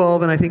Romans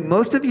 12, and I think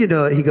most of you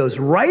know it, he goes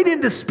right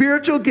into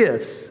spiritual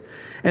gifts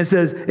and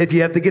says, if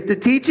you have the gift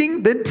of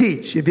teaching, then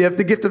teach. If you have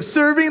the gift of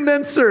serving,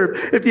 then serve.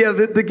 If you have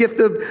the gift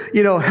of,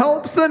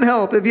 helps, then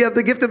help. If you have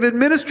the gift of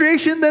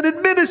administration, then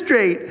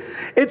administrate,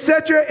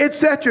 etc.,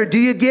 etc. Do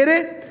you get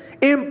it?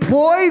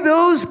 Employ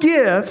those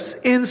gifts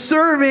in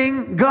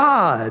serving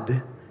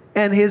God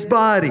and his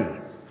body.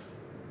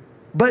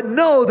 But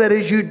know that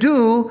as you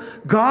do,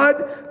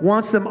 God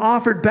wants them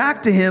offered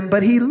back to him,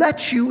 but he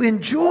lets you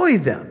enjoy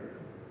them.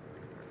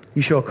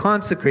 You shall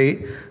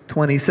consecrate,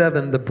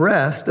 27, the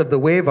breast of the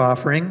wave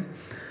offering,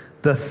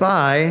 the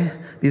thigh,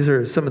 these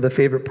are some of the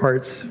favorite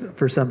parts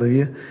for some of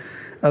you,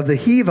 of the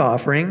heave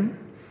offering,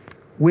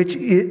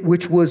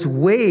 which was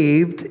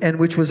waved and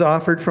which was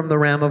offered from the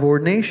ram of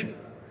ordination.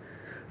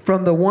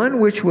 From the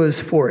one which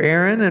was for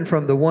Aaron and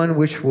from the one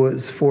which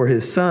was for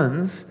his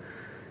sons.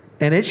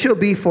 And it shall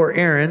be for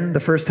Aaron,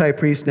 the first high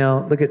priest,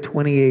 now look at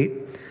 28,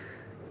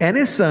 and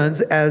his sons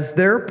as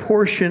their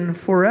portion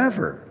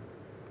forever.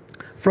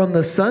 From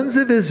the sons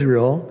of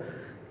Israel,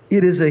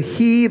 it is a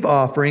heave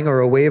offering or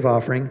a wave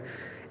offering,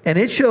 and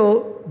it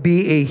shall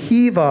be a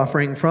heave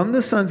offering from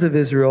the sons of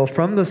Israel,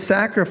 from the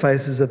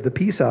sacrifices of the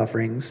peace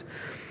offerings,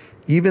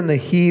 even the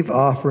heave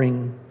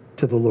offering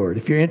to the Lord.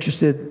 If you're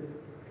interested,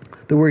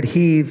 the word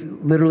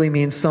heave literally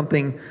means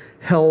something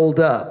held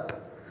up.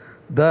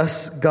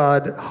 Thus,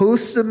 God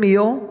hosts a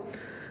meal,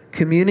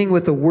 communing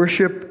with a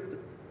worshiper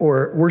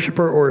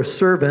or a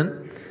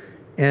servant,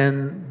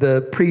 and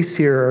the priests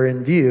here are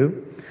in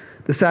view.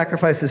 The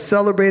sacrifice is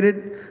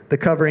celebrated, the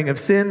covering of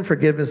sin,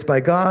 forgiveness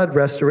by God,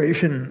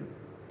 restoration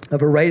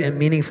of a right and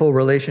meaningful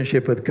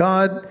relationship with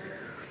God,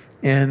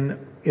 and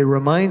it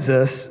reminds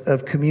us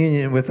of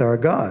communion with our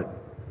God.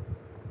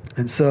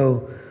 And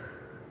so,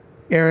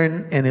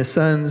 Aaron and his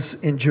sons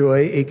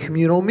enjoy a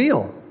communal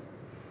meal.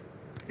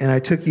 And I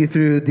took you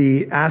through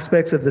the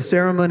aspects of the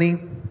ceremony.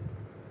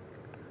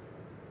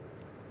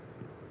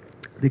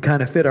 They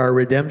kind of fit our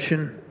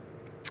redemption.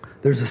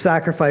 There's a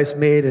sacrifice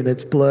made, and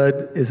its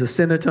blood is a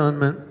sin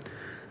atonement.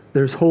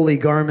 There's holy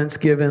garments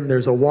given.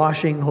 There's a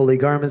washing, holy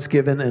garments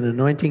given, an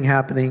anointing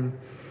happening,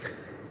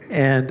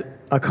 and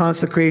a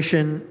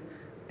consecration,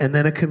 and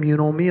then a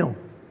communal meal.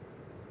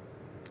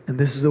 And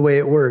this is the way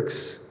it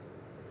works.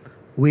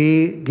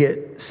 We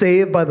get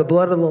saved by the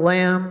blood of the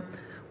Lamb.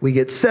 We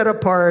get set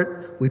apart.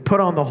 We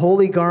put on the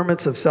holy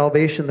garments of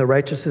salvation, the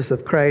righteousness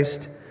of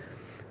Christ.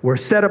 We're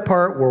set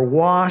apart, we're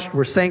washed,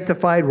 we're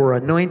sanctified, we're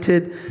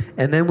anointed,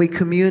 and then we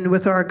commune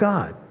with our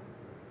God.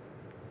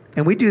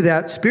 And we do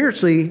that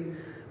spiritually.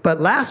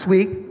 But last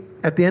week,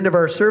 at the end of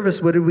our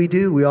service, what did we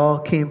do? We all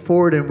came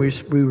forward and we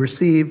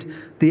received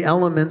the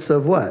elements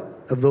of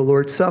what? Of the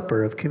Lord's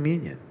Supper, of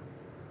communion.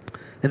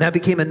 And that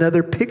became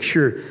another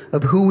picture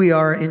of who we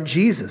are in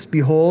Jesus.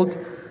 Behold,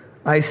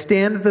 I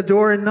stand at the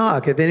door and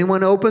knock. If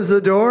anyone opens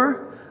the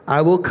door,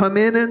 I will come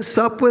in and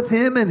sup with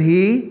him and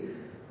he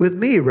with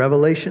me.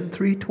 Revelation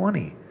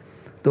 3:20.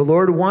 The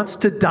Lord wants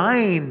to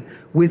dine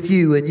with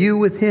you and you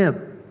with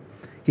him.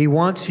 He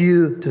wants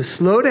you to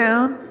slow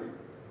down,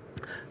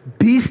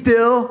 be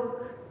still,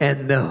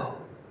 and know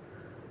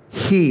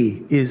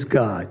he is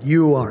God.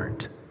 You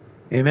aren't.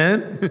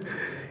 Amen?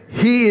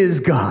 He is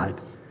God.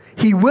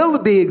 He will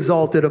be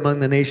exalted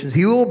among the nations.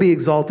 He will be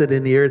exalted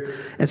in the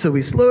earth. And so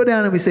we slow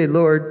down and we say,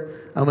 Lord,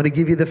 I'm going to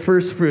give you the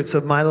first fruits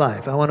of my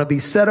life. I want to be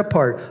set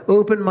apart.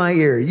 Open my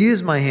ear.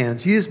 Use my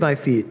hands. Use my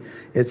feet,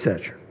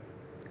 etc.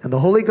 And the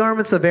holy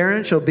garments of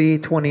Aaron shall be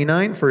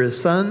 29 for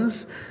his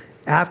sons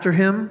after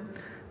him,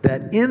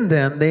 that in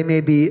them they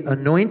may be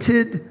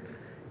anointed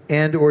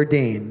and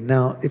ordained.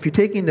 Now, if you're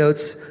taking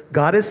notes,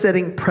 God is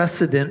setting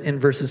precedent in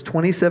verses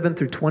 27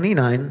 through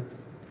 29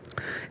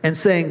 and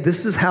saying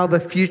this is how the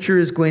future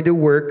is going to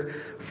work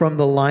from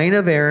the line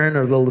of Aaron,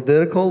 or the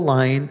Levitical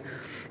line,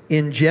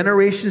 in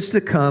generations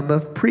to come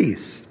of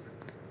priests.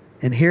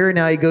 And here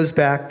now he goes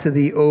back to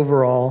the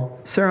overall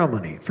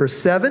ceremony. For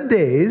 7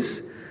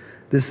 days,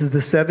 this is the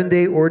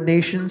 7-day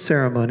ordination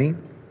ceremony,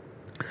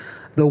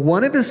 the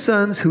one of his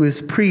sons who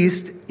is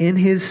priest in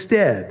his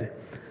stead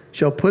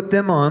shall put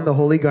them on, the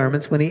holy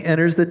garments, when he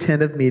enters the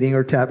tent of meeting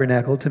or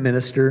tabernacle to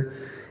minister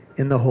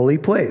in the holy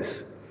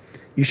place.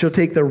 You shall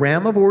take the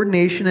ram of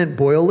ordination and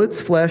boil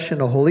its flesh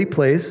in a holy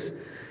place.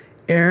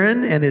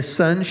 Aaron and his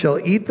son shall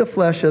eat the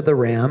flesh of the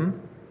ram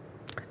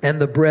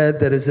and the bread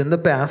that is in the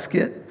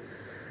basket,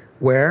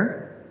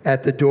 where?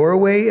 At the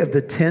doorway of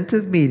the tent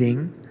of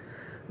meeting.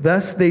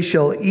 Thus they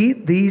shall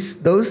eat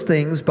those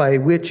things by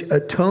which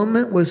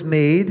atonement was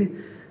made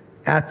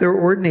at their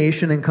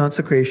ordination and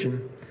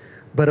consecration.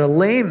 But a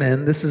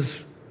layman, this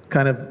is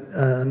kind of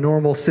a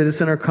normal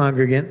citizen or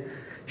congregant,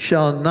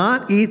 shall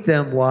not eat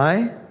them.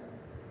 Why?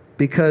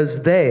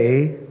 Because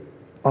they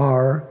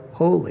are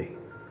holy.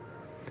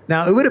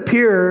 Now, it would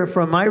appear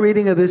from my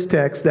reading of this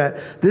text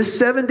that this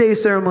 7-day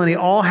ceremony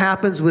all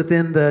happens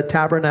within the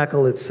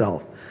tabernacle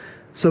itself.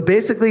 So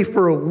basically,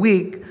 for a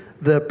week,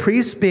 the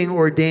priests being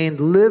ordained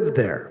lived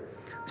there.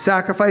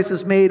 Sacrifice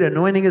is made,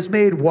 anointing is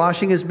made,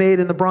 washing is made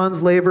in the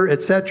bronze laver,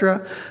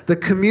 etc. The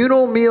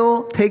communal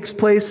meal takes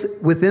place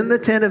within the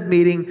tent of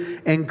meeting,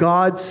 and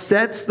God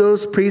sets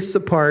those priests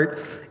apart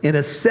in a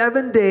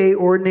 7-day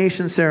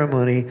ordination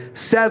ceremony.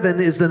 7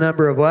 is the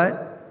number of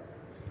what?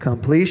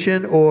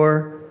 Completion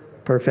or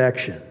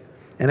perfection.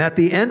 And at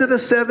the end of the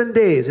 7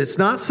 days, it's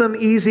not some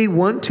easy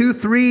 1, 2,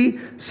 3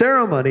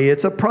 ceremony.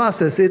 It's a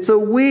process. It's a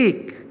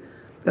week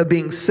of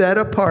being set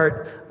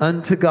apart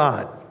unto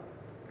God.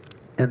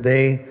 And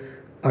they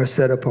are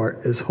set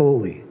apart as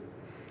holy.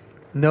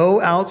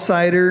 No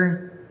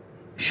outsider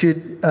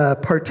should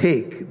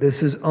partake.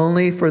 This is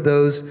only for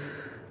those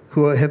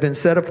who have been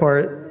set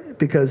apart,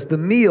 because the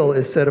meal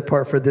is set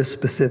apart for this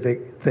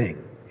specific thing.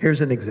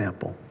 Here's an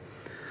example.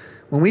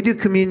 When we do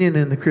communion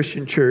in the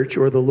Christian church,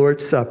 or the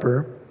Lord's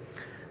Supper,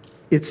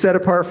 it's set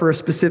apart for a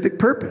specific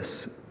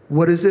purpose.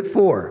 What is it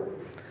for?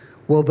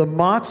 Well, the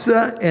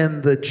matzah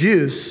and the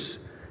juice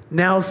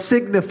now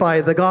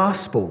signify the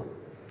gospel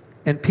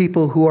and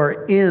people who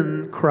are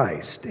in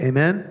Christ.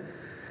 Amen?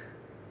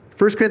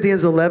 1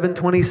 Corinthians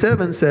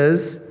 11:27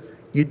 says,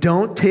 you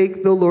don't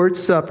take the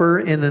Lord's Supper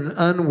in an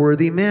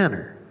unworthy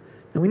manner.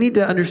 And we need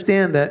to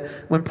understand that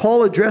when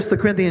Paul addressed the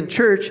Corinthian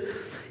church,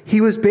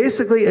 he was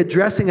basically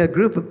addressing a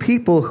group of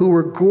people who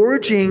were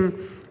gorging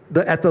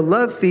at the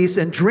love feast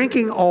and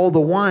drinking all the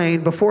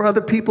wine before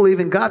other people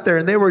even got there.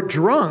 And they were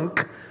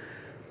drunk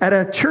at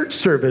a church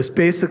service,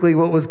 basically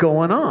what was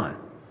going on.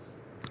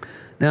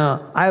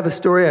 Now, I have a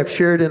story I've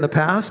shared in the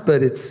past,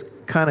 but it's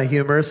kind of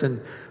humorous and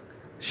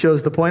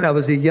shows the point. I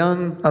was a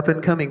young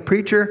up-and-coming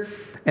preacher,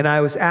 and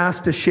I was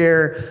asked to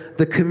share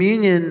the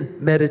communion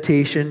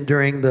meditation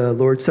during the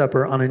Lord's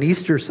Supper on an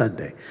Easter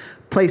Sunday.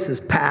 Place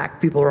is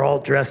packed. People are all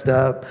dressed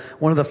up.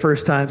 One of the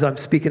first times I'm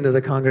speaking to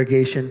the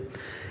congregation.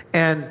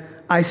 And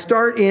I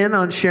start in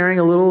on sharing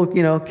a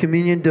little,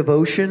 communion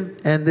devotion.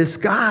 And this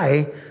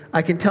guy,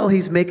 I can tell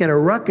he's making a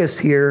ruckus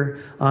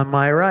here on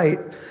my right.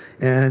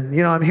 And,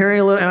 I'm hearing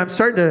a little, and I'm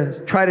starting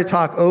to try to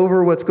talk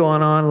over what's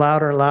going on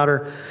louder and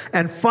louder.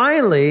 And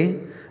finally,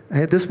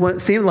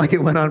 seemed like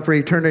it went on for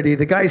eternity.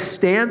 The guy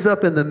stands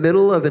up in the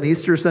middle of an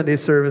Easter Sunday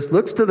service,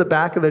 looks to the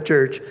back of the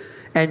church,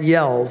 and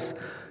yells,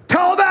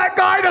 "Tell that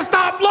guy to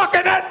stop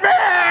looking at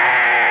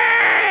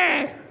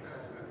me!"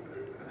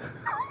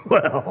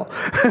 Well,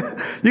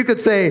 you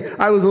could say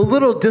I was a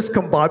little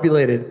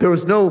discombobulated. There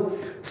was no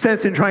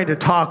sense in trying to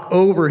talk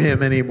over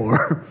him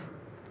anymore.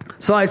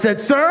 So I said,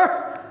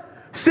 "Sir,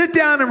 sit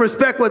down and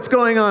respect what's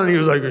going on." And he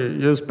was like,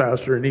 "Yes,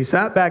 Pastor." And he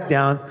sat back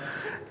down.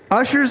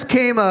 Ushers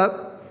came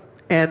up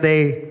and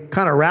they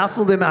kind of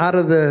wrestled him out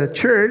of the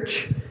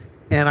church.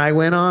 And I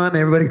went on,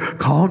 everybody,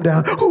 calm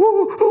down.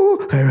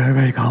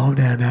 Everybody calm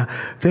down now.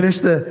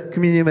 Finished the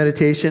communion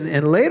meditation.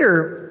 And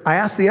later, I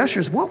asked the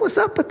ushers, what was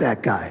up with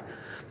that guy?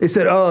 They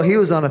said, he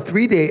was on a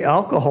 3-day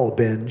alcohol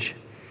binge.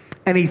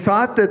 And he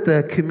thought that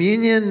the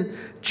communion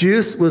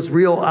juice was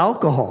real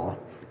alcohol.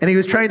 And he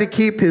was trying to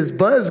keep his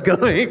buzz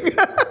going.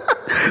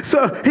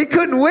 So he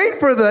couldn't wait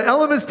for the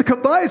elements to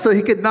come by so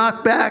he could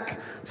knock back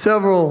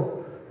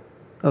several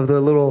of the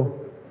little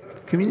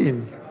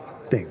communion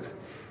things,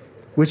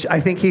 which I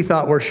think he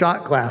thought were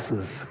shot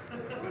glasses.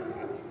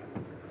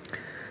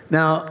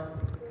 Now,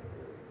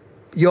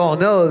 you all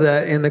know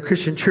that in the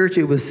Christian church,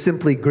 it was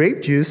simply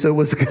grape juice, so it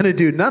was going to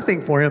do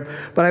nothing for him.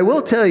 But I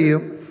will tell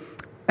you,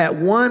 at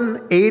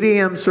 8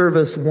 a.m.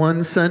 service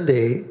one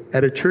Sunday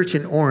at a church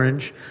in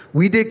Orange,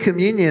 we did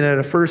communion at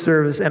a first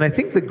service, and I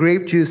think the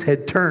grape juice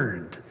had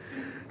turned.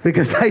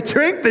 Because I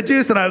drank the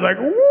juice, and I was like,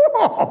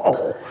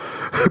 whoa,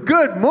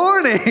 good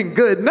morning,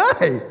 good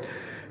night.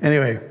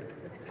 Anyway,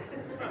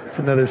 it's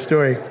another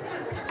story.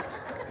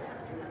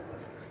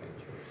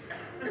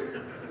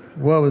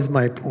 What was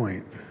my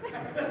point?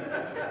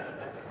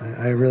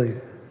 I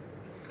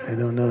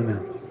don't know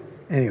now.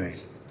 Anyway.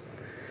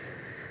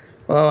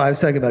 Oh, I was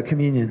talking about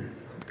communion.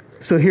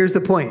 So here's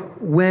the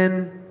point.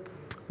 When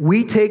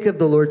we take of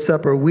the Lord's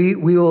Supper,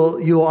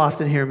 you'll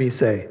often hear me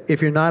say,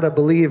 if you're not a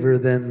believer,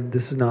 then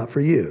this is not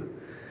for you.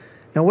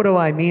 Now, what do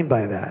I mean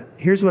by that?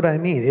 Here's what I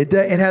mean. It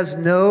has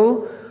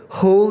no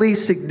holy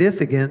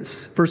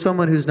significance for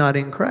someone who's not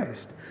in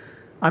Christ.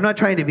 I'm not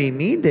trying to be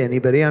mean to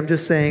anybody. I'm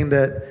just saying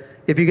that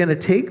if you're going to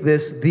take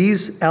this,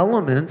 these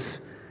elements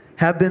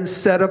have been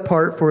set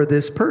apart for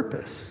this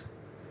purpose.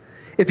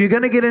 If you're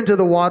going to get into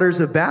the waters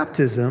of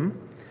baptism,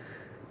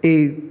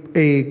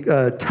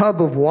 a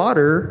tub of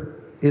water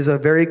is a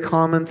very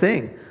common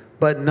thing,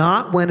 but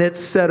not when it's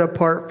set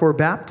apart for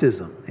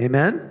baptism.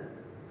 Amen?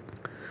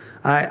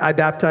 I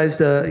baptized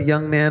a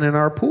young man in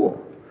our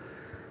pool.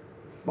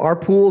 Our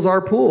pool's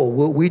our pool.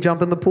 We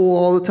jump in the pool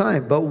all the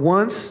time. But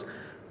once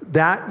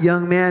that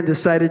young man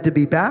decided to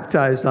be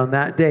baptized on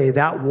that day,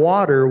 that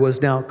water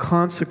was now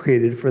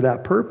consecrated for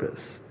that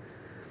purpose.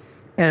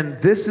 And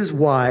this is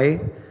why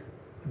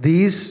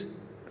these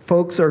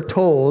folks are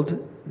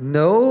told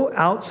no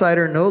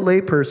outsider, no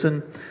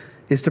layperson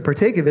is to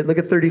partake of it. Look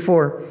at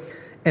 34.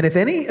 And if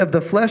any of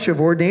the flesh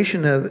of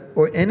ordination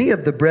or any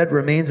of the bread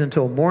remains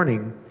until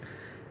morning,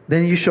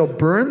 then you shall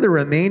burn the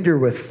remainder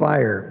with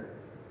fire.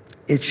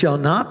 It shall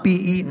not be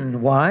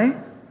eaten.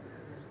 Why?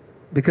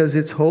 Because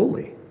it's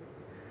holy.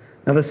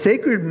 Now the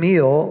sacred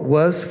meal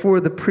was for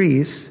the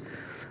priests.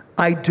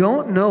 I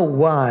don't know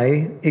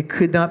why it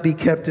could not be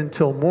kept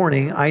until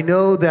morning. I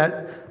know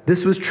that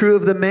this was true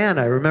of the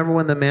manna. Remember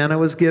when the manna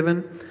was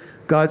given?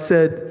 God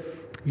said,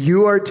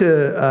 you are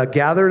to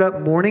gather it up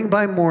morning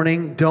by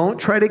morning. Don't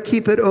try to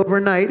keep it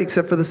overnight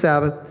except for the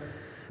Sabbath.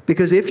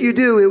 Because if you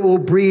do, it will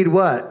breed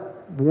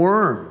what?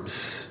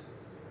 Worms.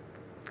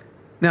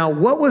 Now,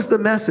 what was the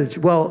message?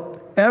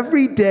 Well,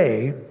 every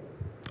day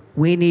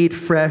we need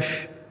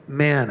fresh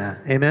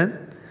manna.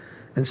 Amen?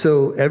 And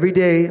so every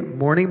day,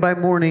 morning by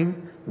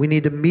morning, we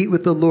need to meet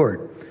with the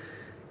Lord.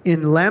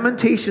 In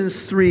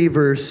Lamentations 3,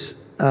 verse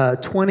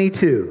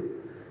 22,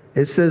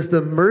 it says,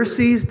 the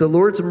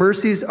Lord's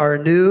mercies are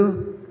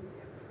new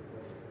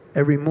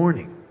every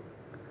morning.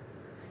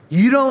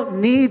 You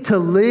don't need to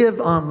live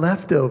on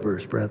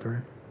leftovers,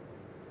 brethren.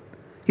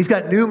 He's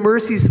got new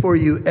mercies for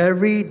you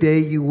every day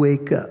you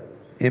wake up.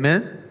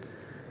 Amen?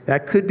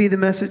 That could be the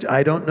message.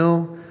 I don't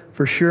know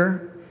for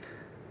sure.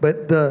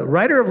 But the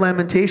writer of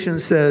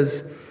Lamentations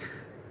says,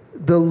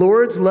 the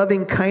Lord's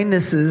loving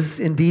kindnesses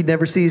indeed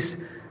never cease.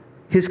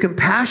 His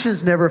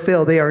compassions never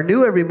fail. They are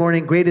new every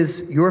morning. Great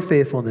is your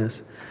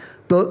faithfulness.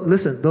 But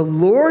listen, the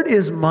Lord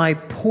is my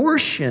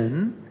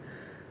portion.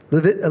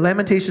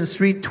 Lamentations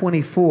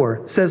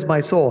 3:24 says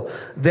my soul,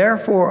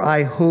 therefore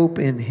I hope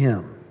in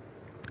him.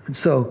 And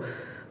so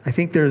I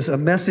think there's a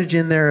message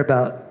in there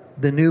about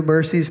the new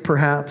mercies,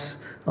 perhaps.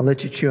 I'll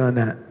let you chew on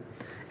that.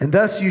 And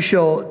thus you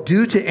shall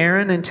do to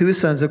Aaron and to his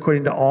sons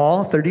according to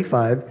all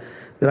 35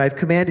 that I've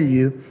commanded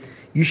you.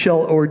 You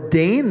shall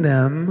ordain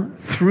them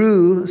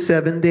through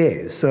 7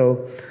 days.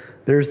 So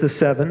there's the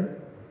 7.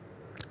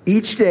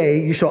 Each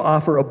day you shall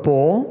offer a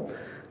bull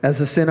as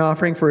a sin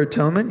offering for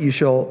atonement. You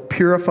shall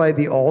purify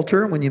the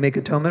altar when you make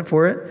atonement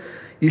for it.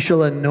 You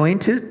shall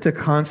anoint it to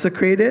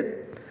consecrate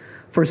it.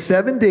 For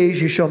 7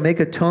 days you shall make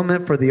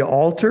atonement for the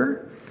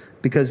altar,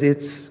 because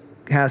it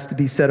has to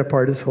be set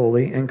apart as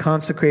holy, and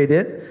consecrate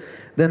it.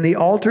 Then the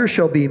altar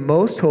shall be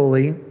most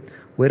holy.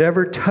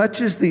 Whatever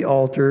touches the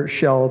altar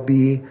shall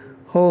be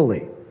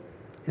holy.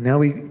 And now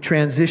we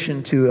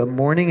transition to a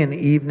morning and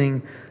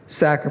evening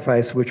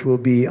sacrifice, which will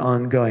be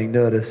ongoing.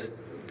 Notice.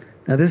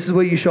 Now this is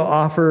what you shall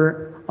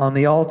offer on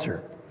the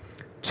altar.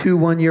 2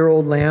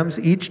 one-year-old lambs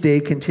each day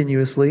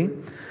continuously.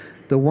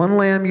 The one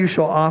lamb you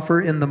shall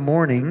offer in the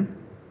morning.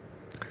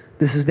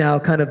 This is now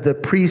kind of the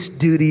priest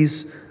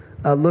duties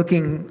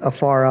looking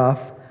afar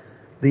off.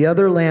 The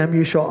other lamb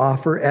you shall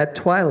offer at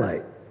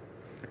twilight.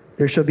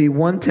 There shall be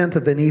 1/10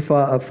 of an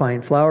ephah of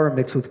fine flour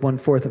mixed with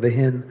 1/4 of a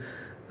hin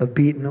of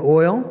beaten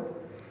oil,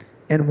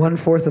 and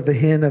 1/4 of a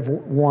hin of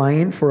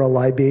wine for a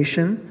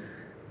libation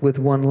with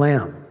one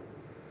lamb.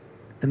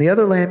 And the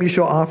other lamb you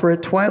shall offer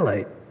at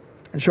twilight,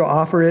 and shall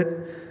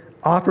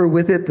offer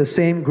with it the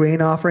same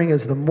grain offering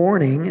as the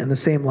morning and the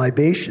same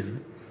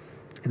libation.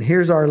 And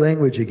here's our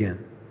language again.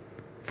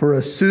 For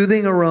a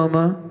soothing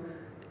aroma,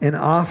 an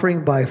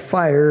offering by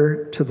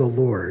fire to the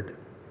Lord.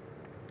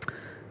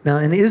 Now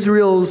in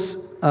Israel's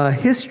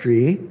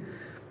history,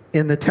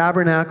 in the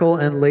tabernacle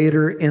and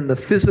later in the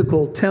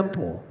physical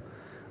temple,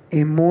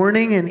 a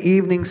morning and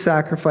evening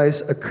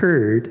sacrifice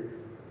occurred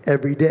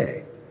every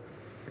day.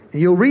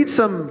 And you'll read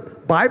some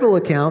Bible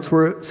accounts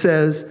where it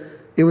says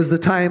it was the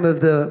time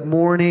of the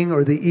morning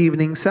or the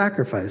evening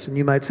sacrifice. And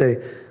you might say,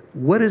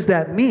 what does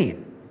that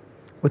mean?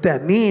 What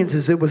that means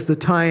is it was the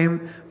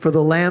time for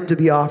the lamb to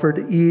be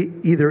offered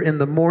either in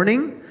the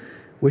morning,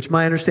 which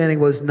my understanding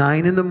was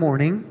 9 in the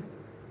morning,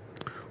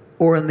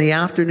 or in the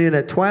afternoon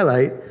at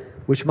twilight,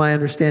 which my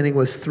understanding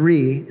was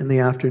 3 in the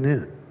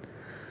afternoon.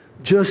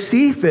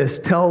 Josephus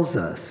tells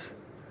us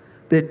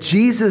that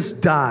Jesus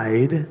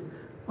died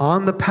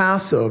on the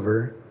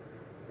Passover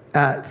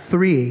at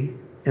 3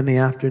 in the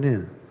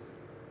afternoon.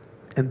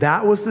 And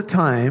that was the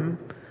time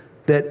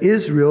that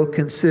Israel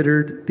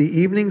considered the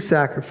evening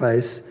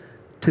sacrifice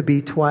to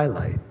be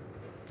twilight.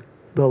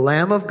 The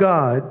Lamb of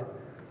God,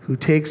 who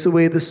takes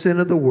away the sin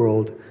of the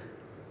world,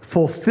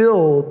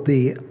 fulfilled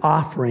the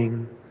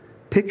offering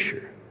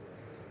picture.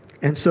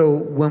 And so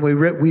when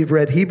we've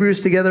read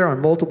Hebrews together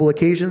on multiple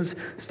occasions,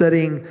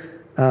 studying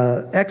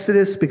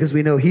Exodus, because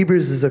we know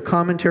Hebrews is a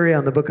commentary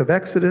on the book of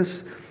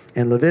Exodus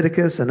and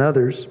Leviticus and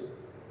others.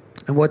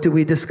 And what did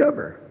we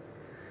discover?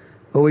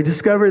 Well, we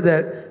discovered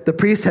that the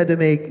priest had to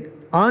make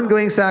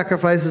ongoing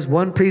sacrifices.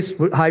 One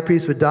high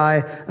priest would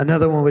die,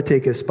 another one would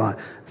take his spot.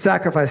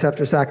 Sacrifice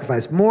after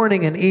sacrifice,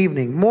 morning and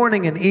evening,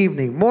 morning and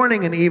evening,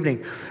 morning and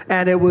evening.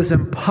 And it was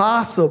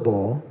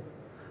impossible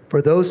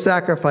for those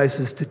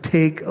sacrifices to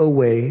take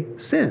away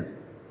sin.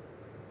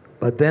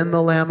 But then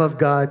the Lamb of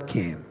God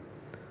came,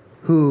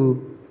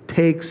 who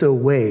takes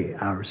away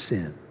our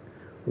sin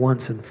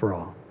once and for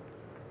all.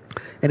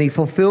 And he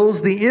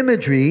fulfills the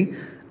imagery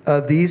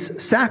of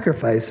these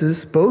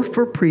sacrifices, both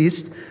for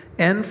priest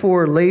and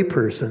for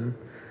layperson.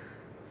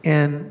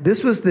 And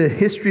this was the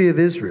history of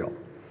Israel.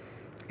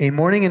 A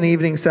morning and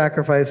evening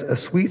sacrifice, a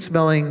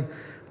sweet-smelling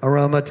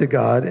aroma to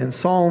God. And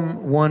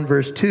Psalm 1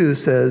 verse 2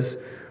 says,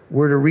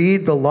 we're to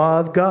read the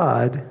law of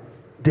God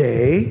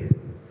day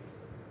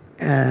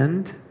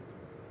and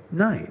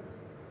night.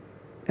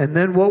 And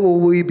then what will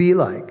we be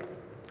like?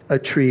 A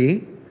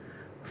tree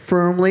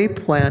firmly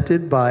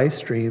planted by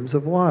streams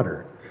of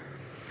water.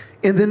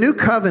 In the new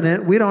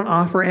covenant, we don't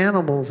offer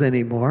animals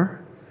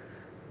anymore.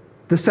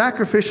 The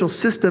sacrificial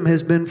system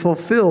has been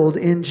fulfilled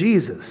in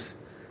Jesus.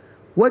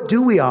 What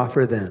do we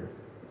offer then?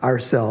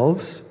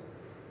 Ourselves,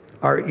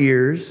 our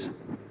ears,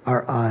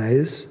 our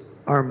eyes,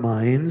 our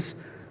minds,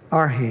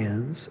 our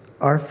hands,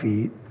 our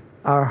feet,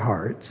 our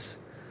hearts.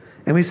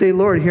 And we say,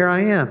 Lord, here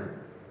I am.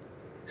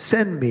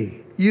 Send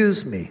me,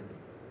 use me.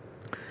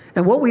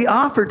 And what we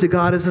offer to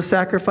God is a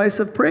sacrifice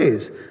of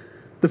praise.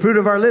 The fruit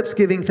of our lips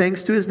giving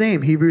thanks to his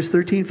name, Hebrews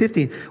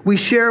 13:15. We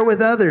share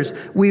with others.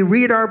 We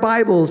read our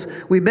Bibles.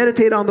 We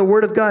meditate on the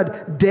word of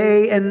God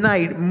day and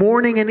night,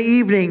 morning and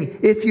evening,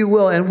 if you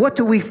will. And what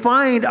do we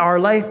find? Our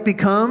life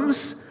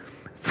becomes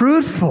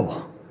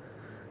fruitful.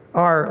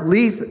 Our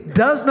leaf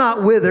does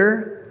not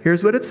wither.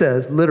 Here's what it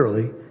says,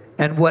 literally.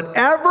 And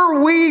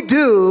whatever we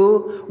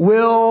do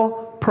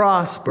will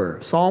prosper.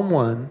 Psalm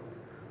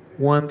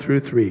 1 through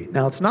 3.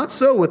 Now, it's not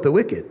so with the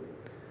wicked.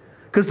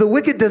 Because the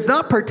wicked does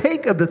not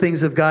partake of the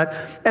things of God,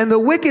 and the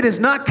wicked is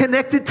not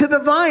connected to the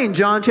vine,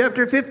 John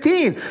chapter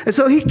 15. And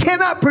so he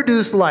cannot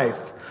produce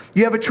life.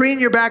 You have a tree in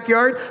your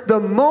backyard.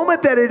 The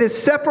moment that it is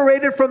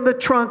separated from the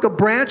trunk, a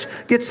branch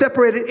gets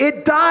separated,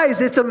 it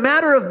dies. It's a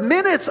matter of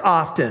minutes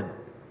often.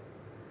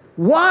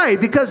 Why?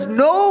 Because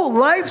no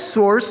life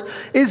source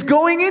is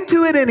going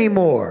into it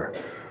anymore.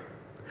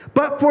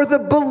 But for the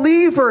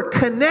believer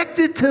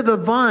connected to the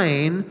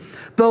vine,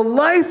 the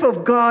life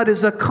of God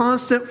is a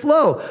constant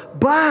flow.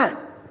 But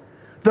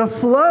the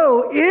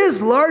flow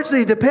is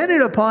largely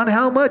dependent upon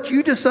how much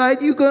you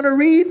decide you're going to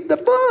read the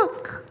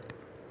book.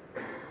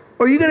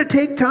 Or you're going to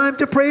take time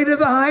to pray to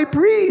the high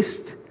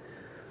priest,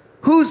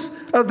 who's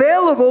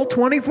available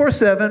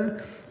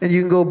 24/7, and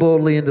you can go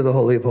boldly into the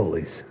Holy of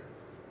Holies.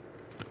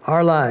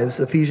 Our lives,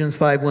 Ephesians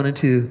 5:1 and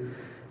 2,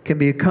 can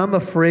become a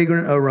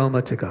fragrant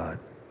aroma to God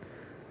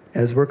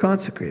as we're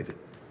consecrated.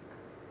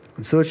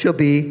 And so it shall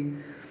be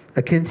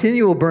a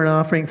continual burnt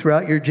offering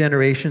throughout your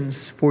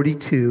generations,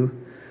 42,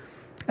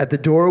 at the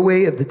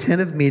doorway of the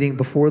tent of meeting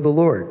before the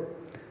Lord,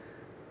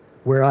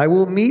 where I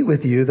will meet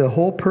with you. The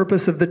whole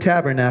purpose of the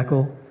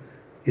tabernacle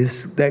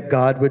is that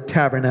God would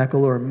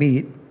tabernacle or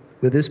meet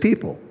with his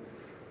people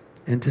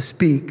and to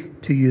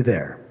speak to you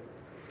there.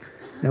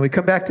 Now we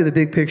come back to the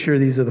big picture.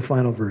 These are the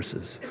final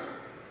verses.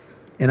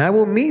 And I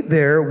will meet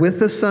there with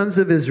the sons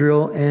of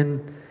Israel,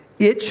 and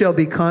it shall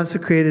be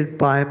consecrated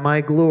by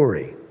my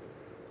glory.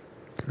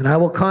 And I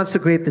will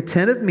consecrate the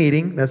tent of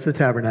meeting, that's the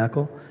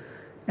tabernacle,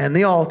 and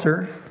the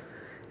altar.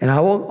 And I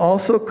will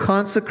also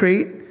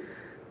consecrate,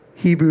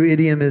 Hebrew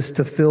idiom is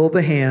to fill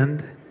the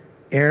hand,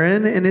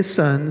 Aaron and his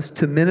sons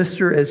to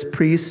minister as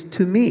priests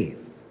to me.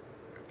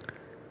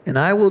 And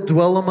I will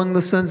dwell among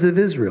the sons of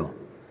Israel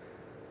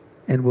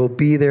and will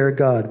be their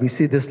God. We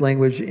see this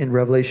language in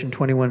Revelation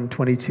 21 and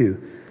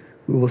 22.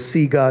 We will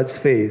see God's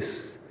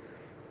face.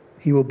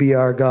 He will be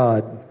our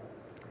God,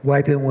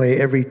 wiping away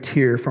every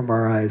tear from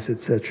our eyes,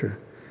 etc.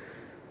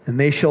 And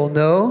they shall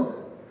know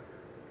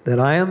that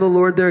I am the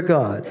Lord their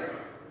God,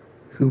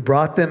 who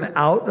brought them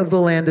out of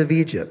the land of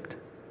Egypt,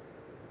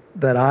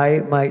 that I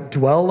might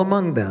dwell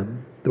among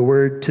them. The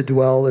word to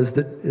dwell is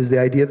the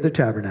idea of the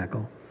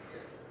tabernacle.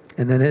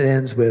 And then it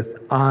ends with,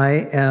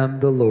 I am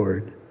the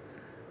Lord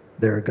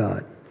their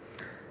God.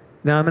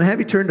 Now I'm going to have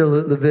you turn to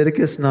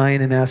Leviticus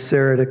 9 and ask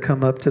Sarah to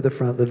come up to the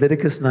front.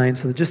 Leviticus 9,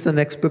 so just the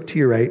next book to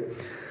your right.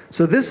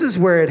 So this is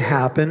where it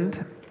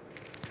happened.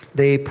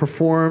 They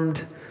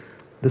performed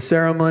the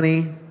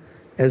ceremony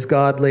as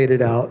God laid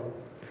it out.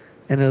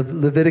 And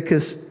in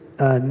Leviticus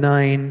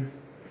 9,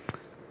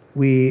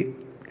 we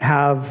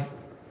have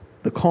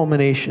the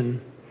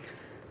culmination.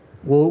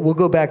 We'll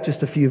go back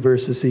just a few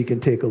verses so you can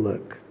take a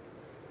look.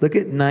 Look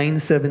at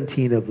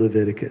 9:17 of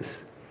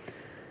Leviticus.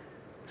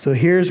 So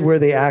here's where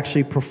they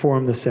actually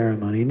perform the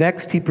ceremony.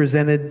 Next, he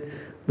presented,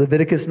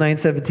 Leviticus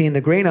 9:17,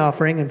 the grain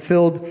offering, and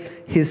filled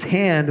his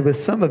hand with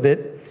some of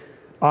it,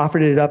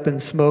 offered it up in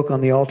smoke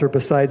on the altar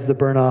besides the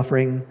burnt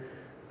offering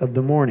of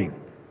the morning.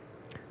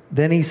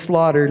 Then he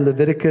slaughtered,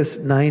 Leviticus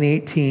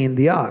 9:18,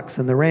 the ox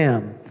and the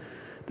ram,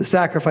 the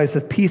sacrifice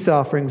of peace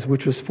offerings,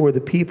 which was for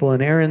the people,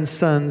 and Aaron's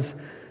sons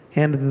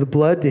handed the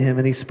blood to him,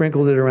 and he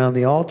sprinkled it around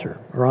the altar,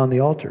 or on the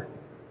altar.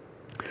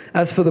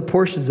 As for the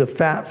portions of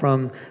fat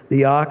from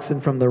the ox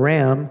and from the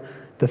ram,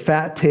 the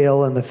fat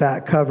tail and the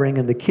fat covering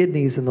and the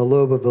kidneys and the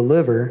lobe of the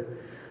liver,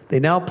 they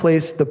now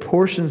placed the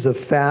portions of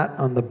fat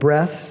on the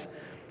breasts,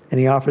 and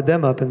he offered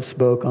them up in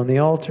smoke on the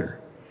altar.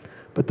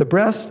 But the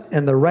breast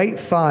and the right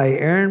thigh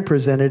Aaron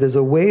presented as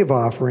a wave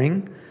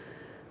offering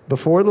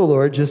before the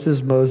Lord, just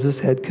as Moses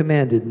had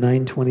commanded,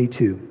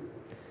 9:22.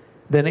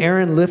 Then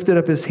Aaron lifted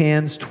up his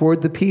hands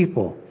toward the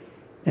people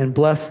and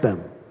blessed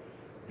them.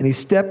 And he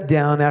stepped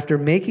down after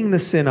making the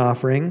sin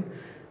offering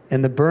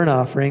and the burnt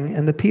offering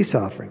and the peace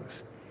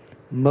offerings.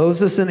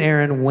 Moses and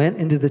Aaron went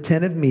into the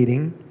tent of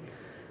meeting.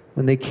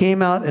 When they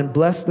came out and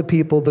blessed the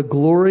people, the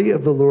glory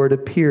of the Lord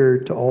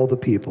appeared to all the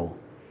people.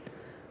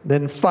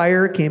 Then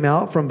fire came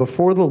out from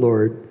before the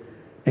Lord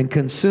and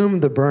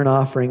consumed the burnt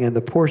offering and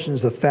the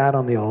portions of fat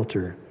on the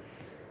altar.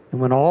 And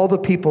when all the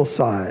people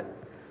saw it,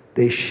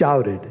 they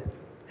shouted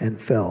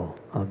and fell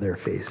on their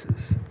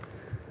faces.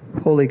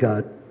 Holy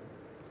God,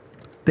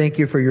 thank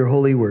you for your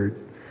holy word.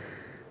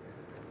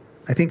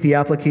 I think the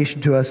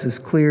application to us is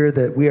clear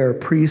that we are a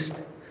priest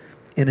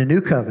in a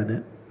new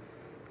covenant,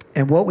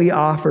 and what we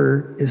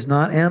offer is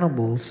not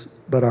animals,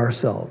 but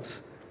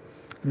ourselves.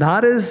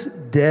 Not as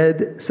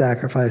dead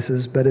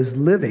sacrifices, but as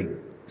living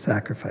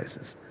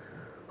sacrifices,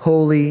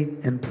 holy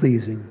and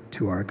pleasing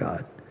to our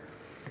God.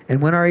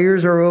 And when our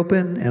ears are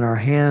open and our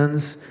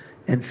hands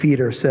and feet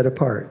are set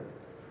apart,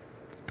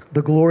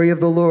 the glory of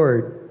the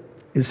Lord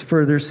is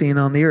further seen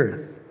on the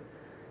earth,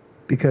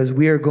 because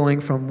we are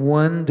going from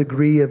one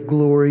degree of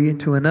glory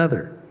to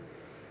another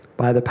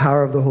by the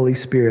power of the Holy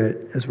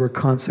Spirit as we're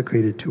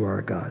consecrated to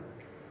our God.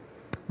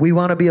 We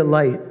want to be a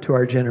light to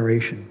our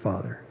generation,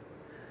 Father.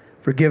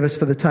 Forgive us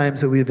for the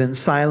times that we've been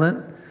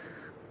silent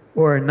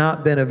or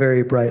not been a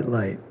very bright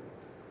light.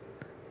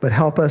 But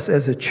help us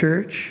as a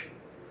church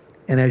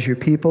and as your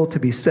people to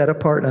be set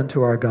apart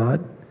unto our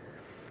God.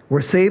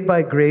 We're saved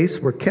by grace,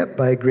 we're kept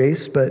by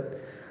grace,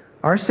 but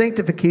our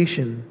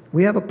sanctification,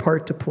 we have a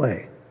part to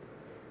play.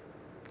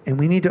 And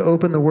we need to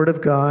open the Word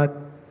of God,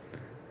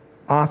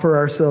 offer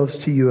ourselves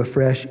to you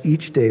afresh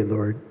each day,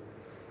 Lord.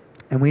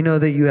 And we know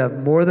that you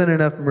have more than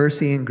enough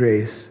mercy and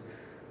grace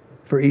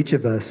for each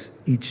of us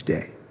each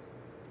day.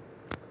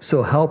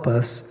 So help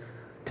us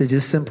to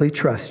just simply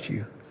trust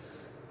you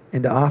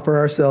and to offer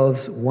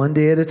ourselves one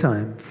day at a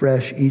time,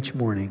 fresh each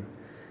morning.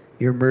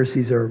 Your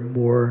mercies are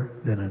more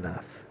than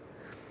enough.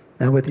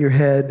 Now, with your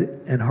head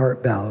and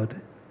heart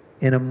bowed,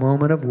 in a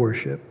moment of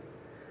worship,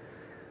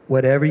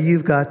 whatever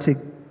you've got to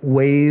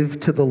wave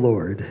to the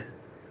Lord,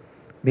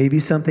 maybe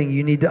something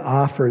you need to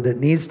offer that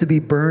needs to be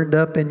burned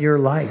up in your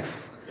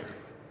life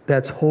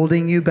that's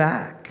holding you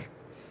back,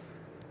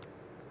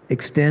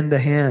 extend the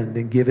hand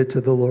and give it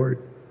to the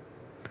Lord.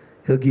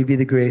 He'll give you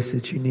the grace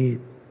that you need.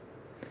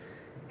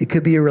 It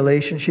could be a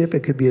relationship.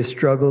 It could be a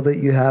struggle that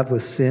you have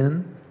with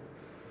sin.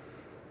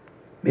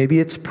 Maybe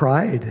it's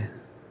pride.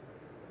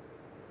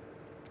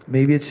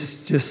 Maybe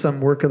it's just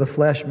some work of the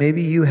flesh.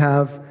 Maybe you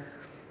have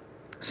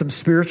some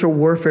spiritual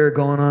warfare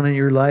going on in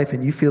your life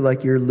and you feel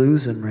like you're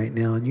losing right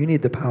now and you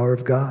need the power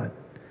of God.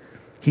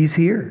 He's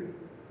here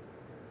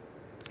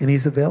and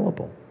he's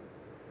available.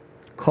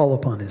 Call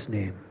upon his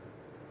name.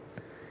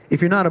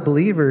 If you're not a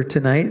believer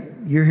tonight,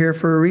 you're here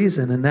for a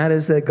reason, and that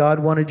is that God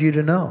wanted you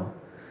to know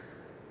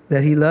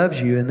that he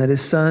loves you and that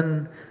his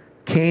son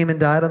came and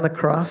died on the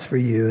cross for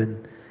you,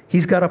 and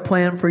he's got a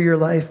plan for your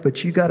life,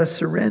 but you got to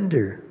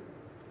surrender.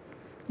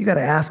 You got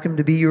to ask him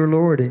to be your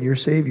Lord and your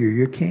Savior,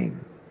 your King,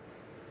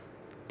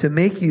 to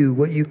make you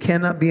what you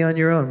cannot be on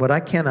your own, what I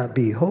cannot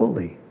be,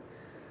 holy.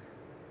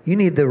 You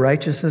need the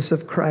righteousness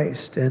of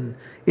Christ, and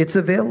it's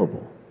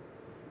available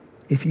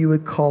if you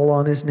would call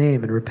on his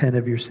name and repent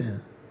of your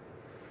sin.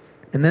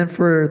 And then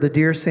for the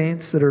dear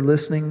saints that are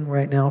listening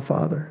right now,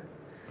 Father,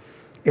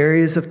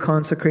 areas of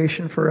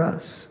consecration for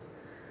us,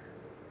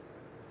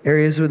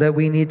 areas that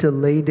we need to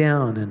lay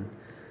down and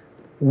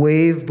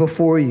wave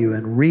before you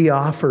and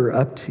re-offer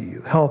up to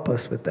you. Help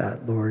us with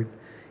that, Lord.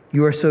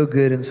 You are so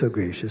good and so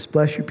gracious.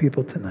 Bless your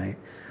people tonight.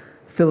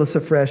 Fill us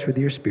afresh with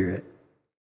your Spirit.